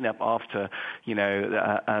to clean up after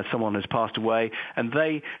someone has passed away, and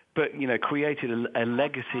created a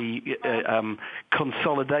legacy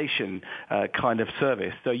consolidation kind of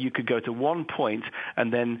service. So you could go to one point,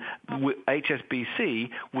 and then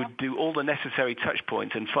HSBC would do all the necessary touch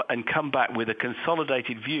points and come back with a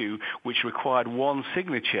consolidated view, which required one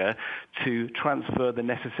signature to transfer the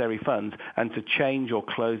necessary funds and to change or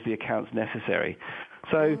close the accounts necessary.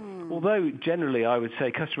 So although generally I would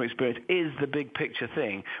say customer experience is the big picture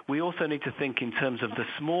thing, we also need to think in terms of the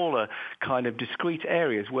smaller kind of discrete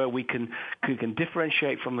areas where we can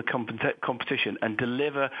differentiate from the competition and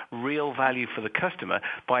deliver real value for the customer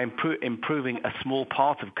by improving a small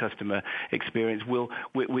part of customer experience,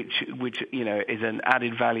 which is an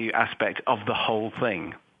added value aspect of the whole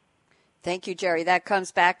thing. Thank you, Jerry. That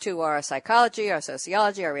comes back to our psychology, our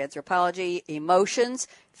sociology, our anthropology, emotions,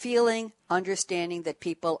 feeling, understanding that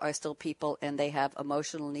people are still people and they have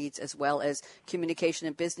emotional needs as well as communication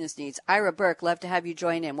and business needs. Ira Burke, love to have you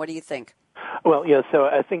join in. What do you think? Well, so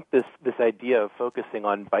I think this idea of focusing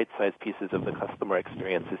on bite-sized pieces of the customer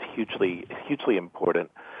experience is hugely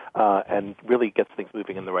important and really gets things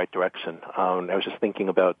moving in the right direction. I was just thinking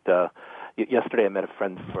about yesterday I met a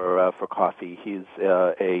friend for coffee. He's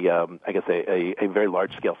a very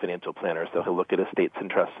large-scale financial planner, so he'll look at estates and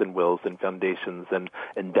trusts and wills and foundations and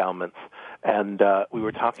endowments. And we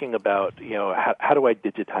were talking about, how do I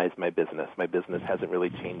digitize my business? My business hasn't really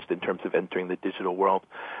changed in terms of entering the digital world.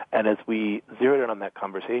 And as we zeroed in on that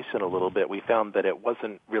conversation a little bit, we found that it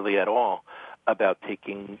wasn't really at all about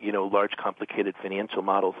taking, large, complicated financial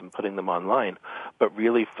models and putting them online, but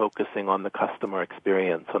really focusing on the customer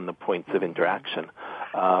experience, on the points of interaction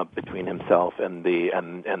between himself and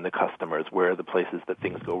the customers. Where are the places that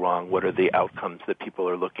things go wrong? What are the outcomes that people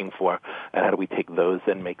are looking for? And how do we take those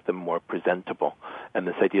and make them more presentable? And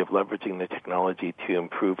this idea of leveraging the technology to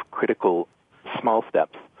improve critical small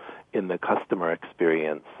steps in the customer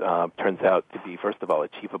experience turns out to be, first of all,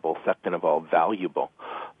 achievable, second of all, valuable,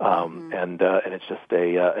 and it's just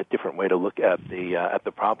a different way to look at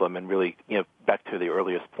the problem. And really, back to the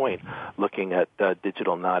earliest point, looking at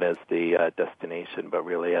digital not as the destination, but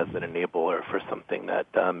really as an enabler for something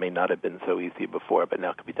that may not have been so easy before, but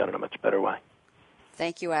now can be done in a much better way.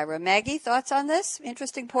 Thank you, Ira. Maggie, thoughts on this?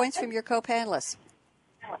 Interesting points from your co-panelists.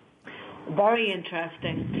 Very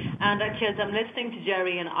interesting. And actually, as I'm listening to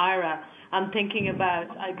Jerry and Ira, I'm thinking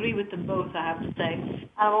about, I agree with them both, I have to say.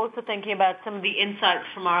 I'm also thinking about some of the insights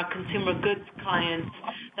from our consumer goods clients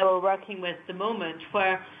that we're working with at the moment,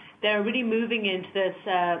 where they're really moving into this,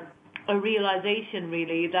 a realization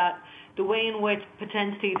really that the way in which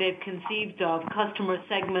potentially they've conceived of customer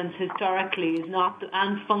segments historically is not,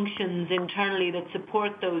 and functions internally that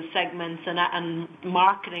support those segments and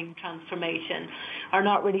marketing transformation are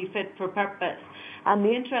not really fit for purpose. And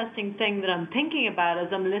the interesting thing that I'm thinking about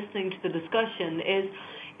as I'm listening to the discussion is,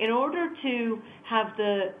 in order to have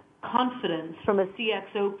the confidence from a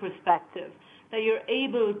CXO perspective that you're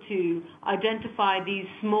able to identify these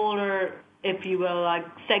smaller, if you will, like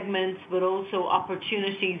segments, but also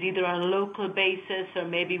opportunities either on a local basis or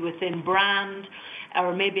maybe within brand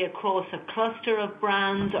or maybe across a cluster of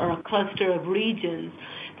brands or a cluster of regions.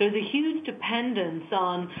 There's a huge dependence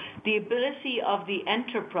on the ability of the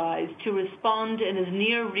enterprise to respond in as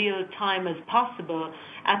near real time as possible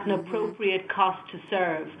at an appropriate cost to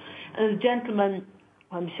serve. And the gentleman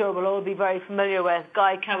I'm sure we'll all be very familiar with,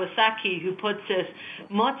 Guy Kawasaki, who puts it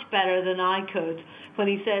much better than I could when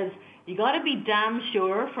he says, you got to be damn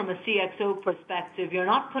sure from a CXO perspective you're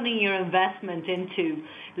not putting your investment into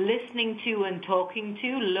listening to and talking to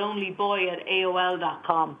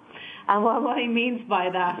lonelyboy@AOL.com. And what he means by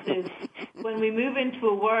that is when we move into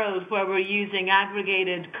a world where we're using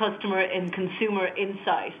aggregated customer and consumer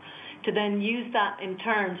insight to then use that in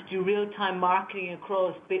turn to do real-time marketing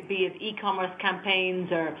across, be it e-commerce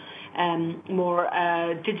campaigns or more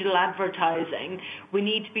digital advertising, we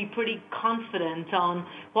need to be pretty confident on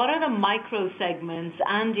what are the micro segments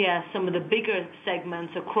and, yes, some of the bigger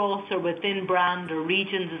segments across or within brand or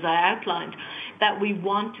regions, as I outlined, that we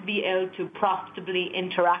want to be able to profitably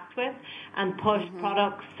interact with and push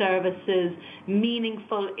products, services,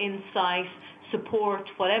 meaningful insight, support,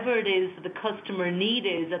 whatever it is that the customer need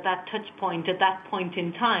is at that touch point, at that point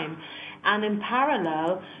in time. And in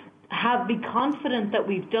parallel, be confident that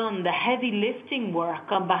we've done the heavy lifting work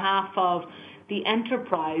on behalf of the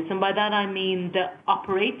enterprise. And by that I mean the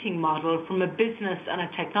operating model from a business and a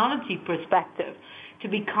technology perspective, to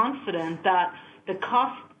be confident that the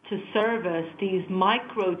cost to service these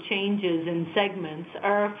micro changes in segments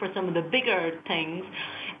are, for some of the bigger things,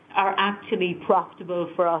 are actually profitable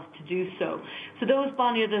for us to do so. So those,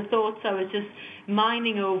 Bonnie, are the thoughts I was just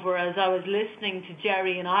mining over as I was listening to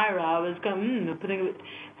Jerry and Ira. I was going, putting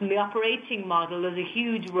the operating model, there's a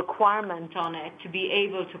huge requirement on it to be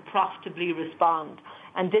able to profitably respond.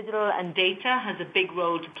 And digital and data has a big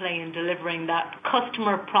role to play in delivering that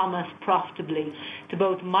customer promise profitably to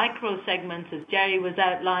both micro segments, as Jerry was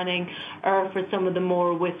outlining, or for some of the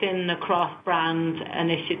more within the cross-brand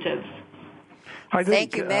initiatives.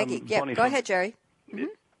 Thank you, Maggie. Bonnie, go ahead, Jerry.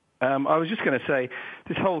 I was just going to say,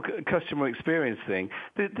 this whole customer experience thing,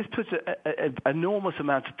 this puts an enormous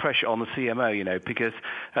amount of pressure on the CMO, because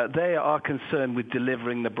they are concerned with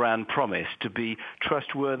delivering the brand promise to be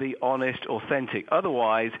trustworthy, honest, authentic.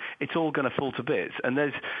 Otherwise, it's all going to fall to bits. And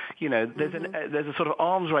there's a sort of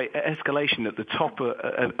arms race escalation at the top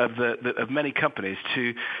of many companies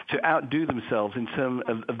to outdo themselves in terms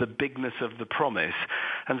of the bigness of the promise.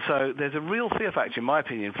 And so there's a real fear factor, in my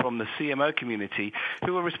opinion, from the CMO community,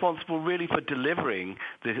 who are responsible really for delivering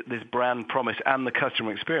this brand promise and the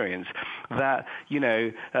customer experience, that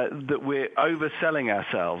that we're overselling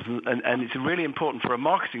ourselves, and it's really important for a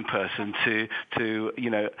marketing person to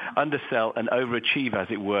undersell and overachieve, as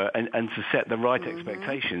it were, and to set the right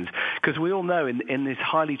expectations, because we all know in this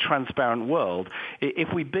highly transparent world,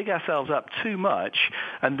 if we big ourselves up too much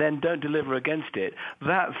and then don't deliver against it,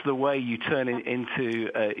 that's the way you turn it into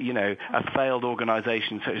a failed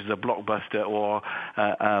organization such as a Blockbuster or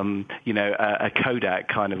a Kodak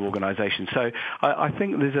kind of organization. So I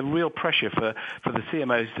think there's a real pressure for the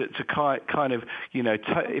CMOs to kind of,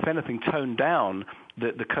 if anything, tone down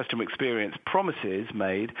the customer experience promises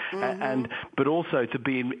made, but also to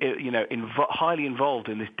be highly involved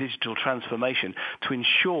in this digital transformation to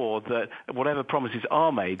ensure that whatever promises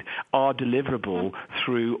are made are deliverable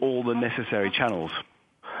through all the necessary channels.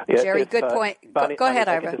 Yeah, Jerry, good point. Bonnie, go ahead,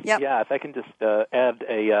 Ira. Yeah, if I can just add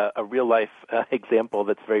a real-life example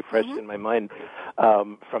that's very fresh in my mind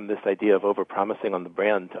from this idea of over-promising on the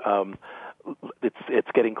brand. It's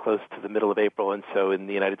getting close to the middle of April, and so in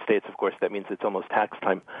the United States, of course, that means it's almost tax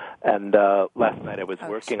time. And last night I was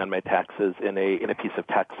working on my taxes in a piece of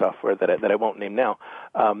tax software that I won't name now.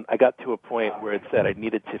 I got to a point where it said I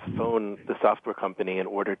needed to phone the software company in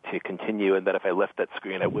order to continue, and that if I left that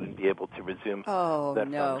screen, I wouldn't be able to resume that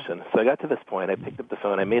function. So I got to this point. I picked up the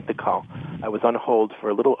phone. I made the call. I was on hold for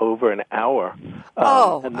a little over an hour.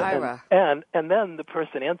 Ira. And then the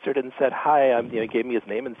person answered and said, "Hi," gave me his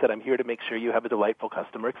name and said, "I'm here to make sure you have a delightful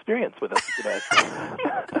customer experience with us today."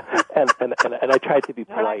 and I tried to be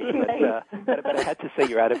polite, but I had to say,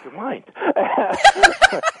 "You're out of your mind."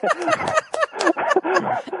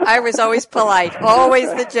 Ira's always polite,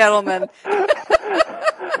 always the gentleman.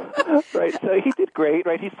 Right, so he did great,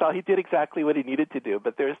 right? He did exactly what he needed to do,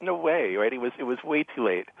 but there's no way, right? It was way too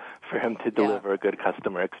late for him to deliver a good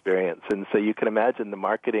customer experience. And so you can imagine the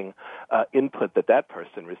marketing input that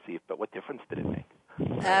person received, but what difference did it make?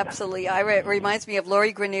 Absolutely. It reminds me of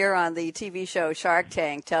Lori Greiner on the TV show Shark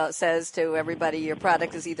Tank says to everybody, your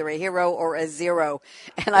product is either a hero or a zero.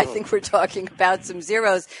 And I think we're talking about some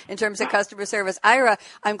zeros in terms of customer service. Ira,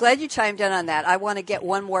 I'm glad you chimed in on that. I want to get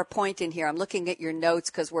one more point in here. I'm looking at your notes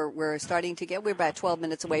because we're about 12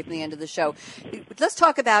 minutes away from the end of the show. Let's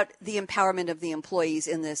talk about the empowerment of the employees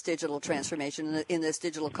in this digital transformation, in this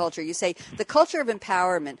digital culture. You say the culture of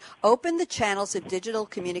empowerment, open the channels of digital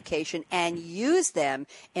communication and use them.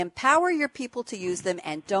 Empower your people to use them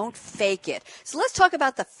and don't fake it. So let's talk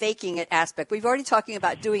about the faking it aspect. We've already talking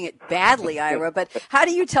about doing it badly, Ira, but how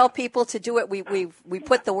do you tell people to do it? We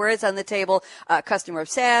put the words on the table, customer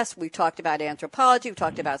obsessed. We've talked about anthropology. We've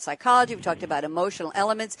talked about psychology. We've talked about emotional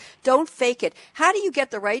elements. Don't fake it. How do you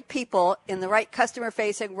get the right people in the right customer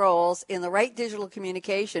facing roles in the right digital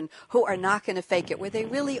communication who are not going to fake it, where they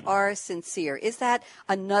really are sincere? Is that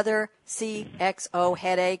another CXO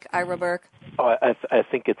headache, Ira Burke? Oh, I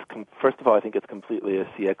think first of all, I think it's completely a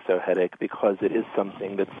CXO headache because it is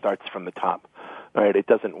something that starts from the top. Right? It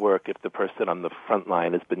doesn't work if the person on the front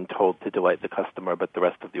line has been told to delight the customer, but the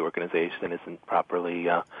rest of the organization isn't properly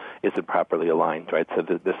aligned. Right? So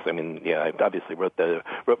I obviously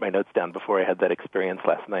wrote my notes down before I had that experience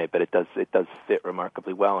last night, but it does fit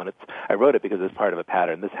remarkably well, and I wrote it because it's part of a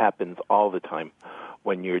pattern. This happens all the time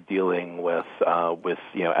when you're dealing with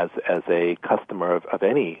as a customer of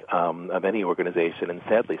any organization, and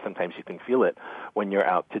sadly sometimes you can feel it when you're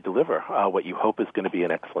out to deliver what you hope is going to be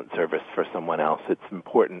an excellent service for someone else. It's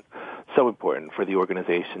important, so important for the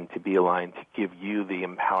organization to be aligned, to give you the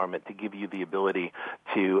empowerment, to give you the ability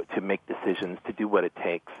to make decisions, to do what it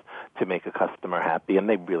takes to make a customer happy, and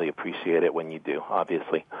they really appreciate it when you do,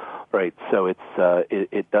 obviously. Right, so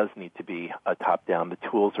it does need to be a top-down. The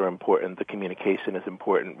tools are important. The communication is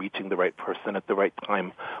important. Reaching the right person at the right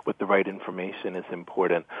time with the right information is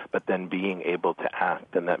important. But then being able to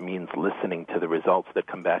act, and that means listening to the results that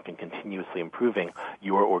come back and continuously improving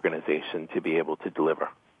your organization to be able to deliver.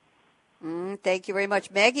 Thank you very much.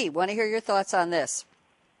 Maggie, want to hear your thoughts on this?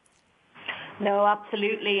 No,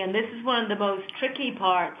 absolutely. And this is one of the most tricky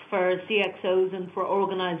parts for CXOs and for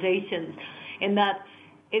organizations, in that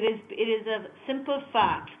it is a simple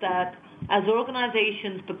fact that as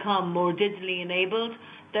organizations become more digitally enabled,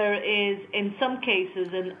 there is, in some cases,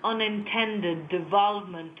 an unintended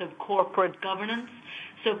devolvement of corporate governance.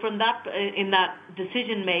 So from that, in that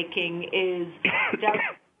decision-making is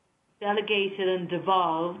delegated and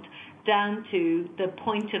devolved down to the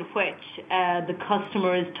point at which the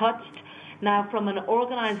customer is touched. Now, from an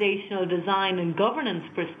organizational design and governance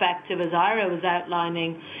perspective, as Ira was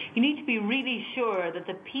outlining, you need to be really sure that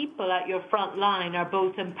the people at your front line are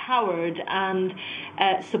both empowered and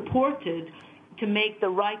supported to make the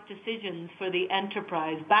right decisions for the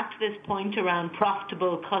enterprise. Back to this point around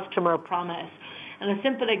profitable customer promise. And a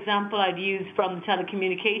simple example I'd use from the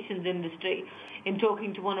telecommunications industry, in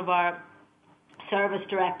talking to one of our service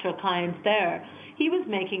director clients there, he was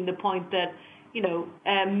making the point that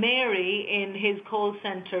Mary in his call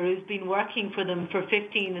center, who's been working for them for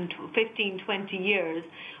 15, 20 years,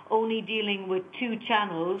 only dealing with two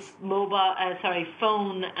channels,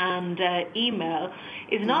 phone and email,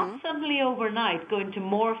 is not suddenly overnight going to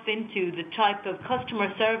morph into the type of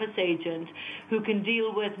customer service agent who can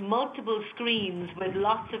deal with multiple screens with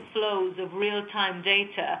lots of flows of real-time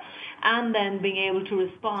data and then being able to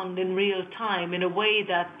respond in real time in a way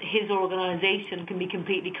that his organization can be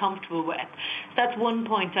completely comfortable with. So that's one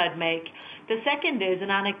point I'd make. The second is an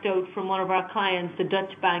anecdote from one of our clients, the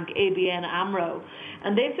Dutch bank ABN AMRO,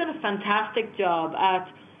 and they've done a fantastic job at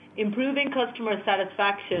improving customer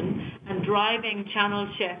satisfaction and driving channel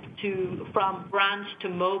shift from branch to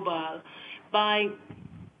mobile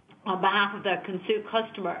on behalf of their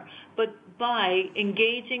customer, but by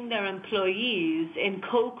engaging their employees in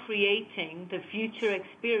co-creating the future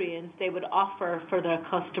experience they would offer for their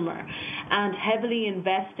customer, and heavily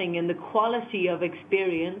investing in the quality of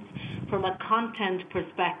experience from a content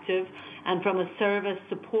perspective and from a service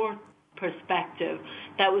support perspective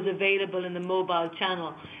that was available in the mobile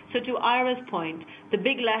channel. So to Ira's point, the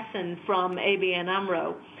big lesson from ABN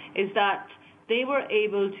AMRO is that they were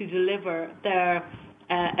able to deliver their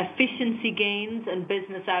efficiency gains and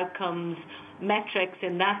business outcomes metrics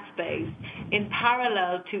in that space in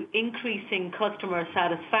parallel to increasing customer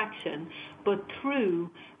satisfaction, but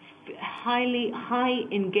through high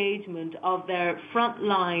engagement of their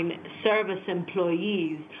frontline service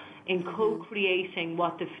employees in co-creating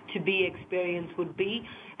what the to-be experience would be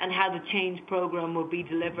and how the change program will be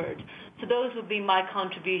delivered. So those would be my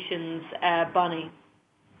contributions, Bonnie.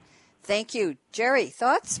 Thank you. Jerry,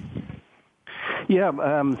 thoughts? Yeah,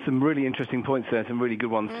 some really interesting points there, some really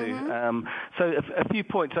good ones too. So a few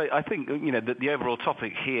points. I think, that the overall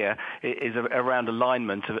topic here is around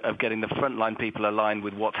alignment of getting the frontline people aligned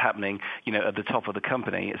with what's happening, at the top of the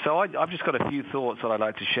company. So I've just got a few thoughts that I'd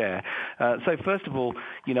like to share. So first of all,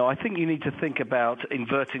 I think you need to think about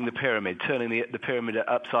inverting the pyramid, turning the pyramid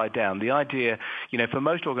upside down. The idea, for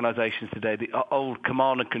most organizations today, the old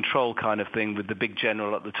command and control kind of thing with the big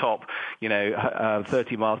general at the top,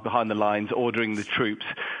 30 miles behind the lines, ordering the troops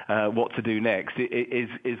what to do next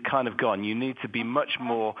is kind of gone. You need to be much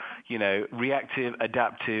more, reactive,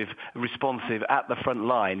 adaptive, responsive at the front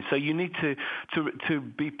line. So you need to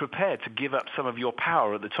be prepared to give up some of your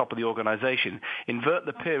power at the top of the organization. Invert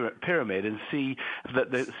the pyramid and see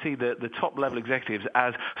the top level executives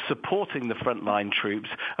as supporting the frontline troops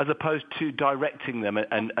as opposed to directing them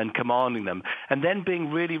and commanding them, and then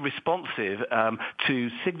being really responsive to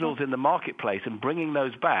signals in the marketplace and bringing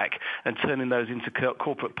those back and turning those into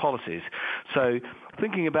corporate policies. So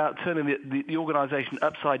thinking about turning the organization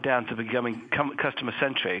upside down to becoming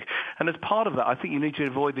customer-centric. And as part of that, I think you need to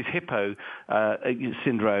avoid this hippo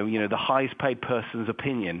syndrome, the highest paid person's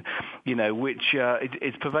opinion, which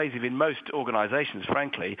is pervasive in most organizations,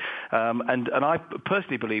 frankly. And I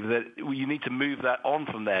personally believe that you need to move that on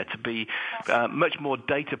from there to be much more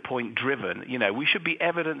data point driven. We should be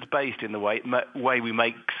evidence-based in the way we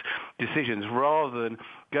make decisions rather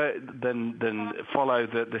than follow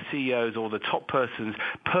the CEO's or the top person's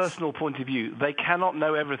personal point of view. They cannot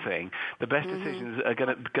know everything. The best decisions are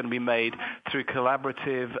going to be made through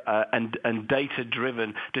collaborative and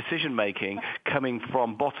data-driven decision-making coming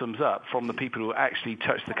from bottoms up, from the people who actually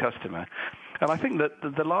touch the customer. And I think that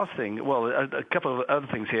the last thing, a couple of other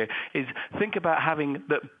things here, is think about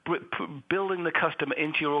building the customer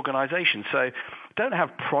into your organization. So don't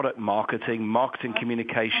have product marketing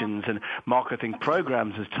communications, and marketing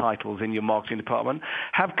programs as titles in your marketing department.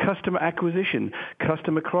 Have customer acquisition,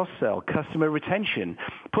 customer cross-sell, customer retention.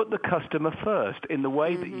 Put the customer first in the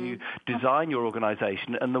way that you design your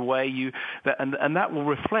organization and the way and that will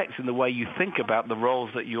reflect in the way you think about the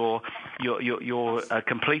roles that you're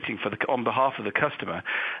completing on behalf of the customer.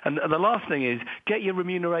 And the last thing is get your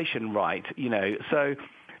remuneration right. So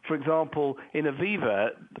for example, in Aviva,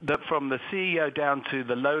 that from the CEO down to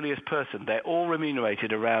the lowliest person, they're all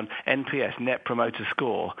remunerated around NPS, Net Promoter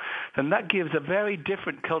Score. And that gives a very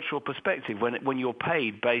different cultural perspective when you're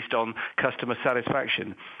paid based on customer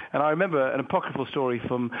satisfaction. And I remember an apocryphal story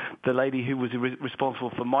from the lady who was responsible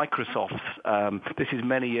for Microsoft. This is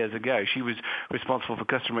many years ago. She was responsible for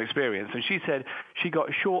customer experience. And she said she got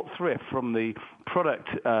short thrift from the product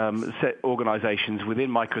set organizations within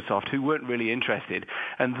Microsoft who weren't really interested.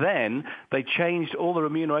 And then they changed all the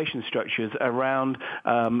remuneration structures around,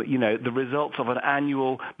 the results of an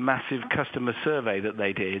annual massive customer survey that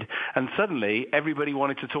they did. And suddenly everybody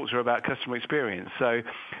wanted to talk to her about customer experience. So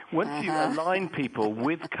once you align people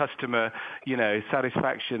with customer,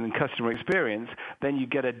 satisfaction and customer experience, then you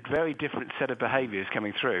get a very different set of behaviors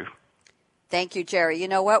coming through. Thank you, Jerry. You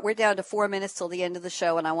know what? We're down to 4 minutes till the end of the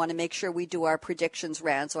show, and I want to make sure we do our predictions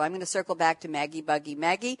round. So I'm going to circle back to Maggie Buggy.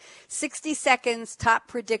 Maggie, 60 seconds, top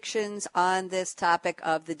predictions on this topic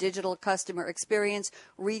of the digital customer experience,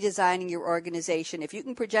 redesigning your organization. If you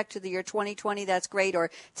can project to the year 2020, that's great,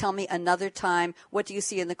 or tell me another time, what do you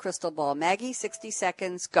see in the crystal ball? Maggie, 60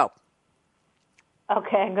 seconds, go.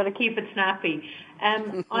 Okay, I'm going to keep it snappy.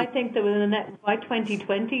 I think that by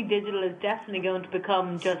 2020, digital is definitely going to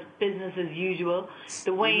become just business as usual,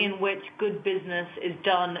 the way in which good business is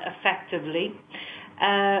done effectively.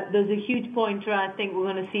 There's a huge point where I think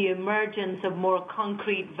we're going to see emergence of more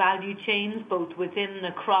concrete value chains, both within and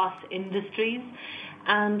across industries.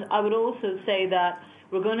 And I would also say that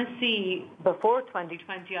we're going to see, before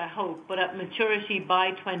 2020, I hope, but at maturity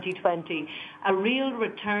by 2020, a real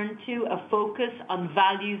return to a focus on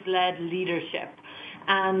values-led leadership.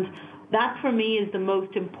 And that, for me, is the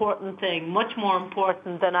most important thing, much more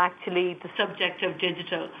important than actually the subject of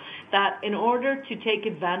digital. That in order to take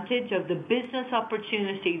advantage of the business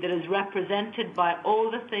opportunity that is represented by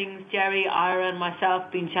all the things Jerry, Ira, and myself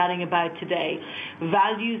have been chatting about today,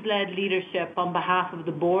 values-led leadership on behalf of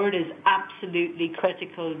the board is absolutely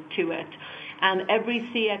critical to it. And every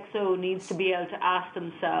CXO needs to be able to ask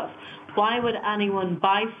themselves, why would anyone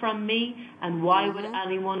buy from me, and why would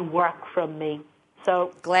anyone work from me?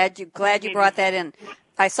 So glad you brought that in.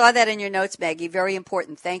 I saw that in your notes, Maggie. Very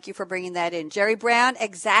important. Thank you for bringing that in. Jerry Brown,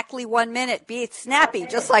 exactly 1 minute. Be snappy,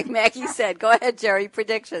 just like Maggie said. Go ahead, Jerry.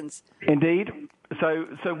 Predictions. Indeed. So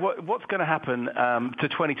what's going to happen to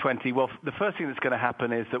 2020? Well, the first thing that's going to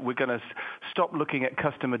happen is that we're going to stop looking at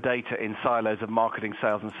customer data in silos of marketing,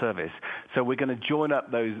 sales, and service. So we're going to join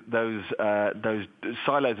up those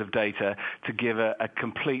silos of data to give a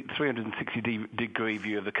complete 360-degree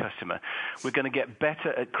view of the customer. We're going to get better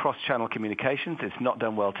at cross-channel communications. It's not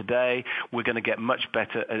done well today. We're going to get much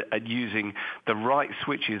better at using the right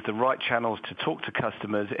switches, the right channels to talk to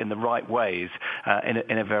customers in the right ways,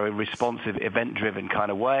 in a very responsive, event-driven kind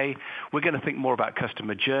of way. We're going to think more about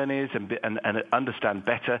customer journeys and understand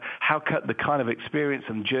better how the kind of experience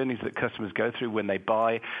and journeys that customers go through when they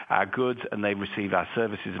buy our goods and they receive our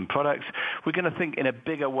services and products. We're going to think in a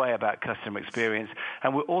bigger way about customer experience,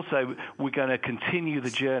 and we're going to continue the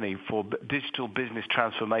journey for digital business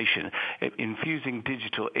transformation, infusing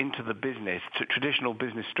digital into the business, to traditional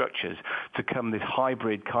business structures, to become this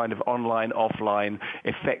hybrid kind of online, offline,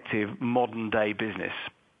 effective, modern-day business.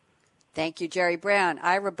 Thank you, Jerry Brown.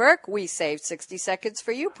 Ira Burke, we saved 60 seconds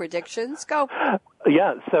for you. Predictions, go.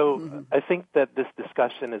 Yeah, so I think that this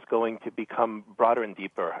discussion is going to become broader and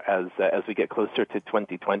deeper as we get closer to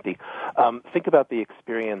 2020. Think about the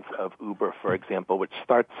experience of Uber, for example, which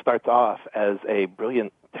starts off as a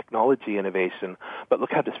brilliant technology innovation, but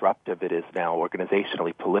look how disruptive it is now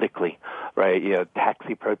organizationally, politically, right? You know,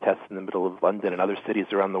 taxi protests in the middle of London and other cities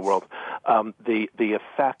around the world. The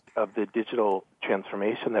effect of the digital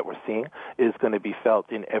transformation that we're seeing is going to be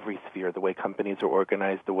felt in every sphere, the way companies are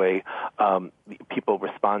organized, the way people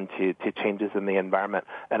respond to changes in the environment.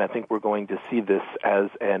 And I think we're going to see this as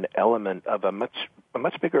an element of a much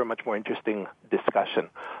bigger, much more interesting discussion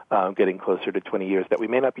getting closer to 20 years, that we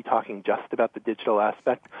may not be talking just about the digital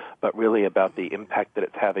aspect, but really about the impact that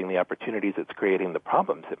it's having, the opportunities it's creating, the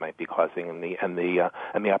problems it might be causing, and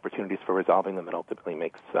the opportunities for resolving them, and ultimately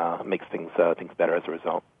makes things better as a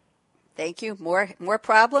result. Thank you. More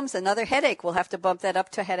problems, another headache. We'll have to bump that up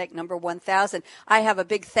to headache number 1,000. I have a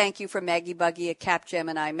big thank you for Maggie Buggy at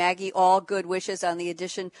Capgemini. Maggie, all good wishes on the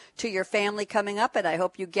addition to your family coming up, and I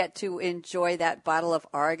hope you get to enjoy that bottle of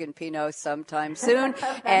Oregon Pinot sometime soon.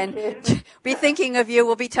 And be thinking of you.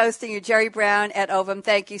 We'll be toasting you. Jerry Brown at Ovum,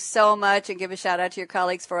 thank you so much, and give a shout out to your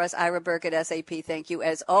colleagues for us. Ira Burke at SAP, thank you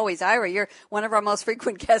as always. Ira, you're one of our most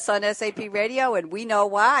frequent guests on SAP Radio, and we know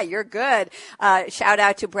why. You're good. Shout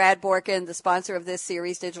out to Brad Borkin, the sponsor of this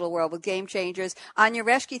series, Digital World with Game Changers. Anya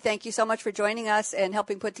Reschke, thank you so much for joining us and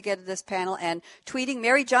helping put together this panel and tweeting.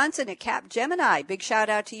 Mary Johnson at Capgemini, big shout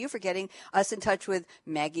out to you for getting us in touch with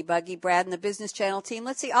Maggie Buggy, Brad, and the Business Channel team.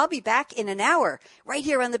 Let's see, I'll be back in an hour right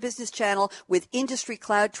here on the Business Channel with Industry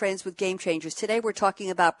Cloud Trends with Game Changers. Today we're talking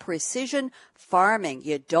about precision farming.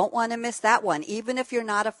 You don't want to miss that one, even if you're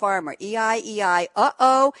not a farmer. EI,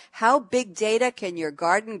 how big data can your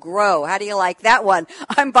garden grow? How do you like that one?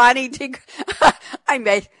 I'm Bonnie D. I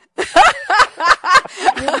may. You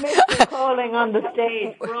missed your calling on the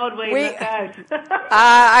stage. Broadway, look out.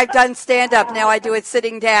 I've done stand-up. Now I do it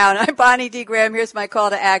sitting down. I'm Bonnie D. Graham. Here's my call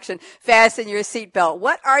to action. Fasten your seatbelt.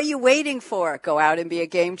 What are you waiting for? Go out and be a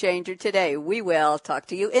game changer today. We will talk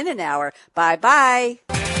to you in an hour. Bye-bye.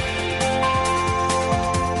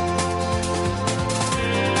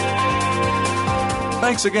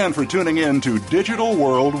 Thanks again for tuning in to Digital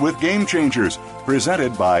World with Game Changers,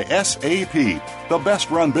 presented by SAP. The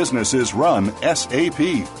best-run businesses run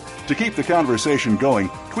SAP. To keep the conversation going,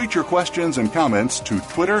 tweet your questions and comments to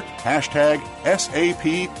Twitter, #SAPRADIO.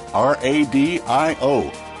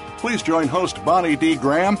 Please join host Bonnie D.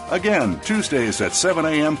 Graham again Tuesdays at 7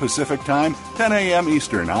 a.m. Pacific Time, 10 a.m.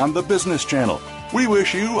 Eastern on the Business Channel. We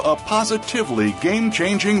wish you a positively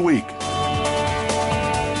game-changing week.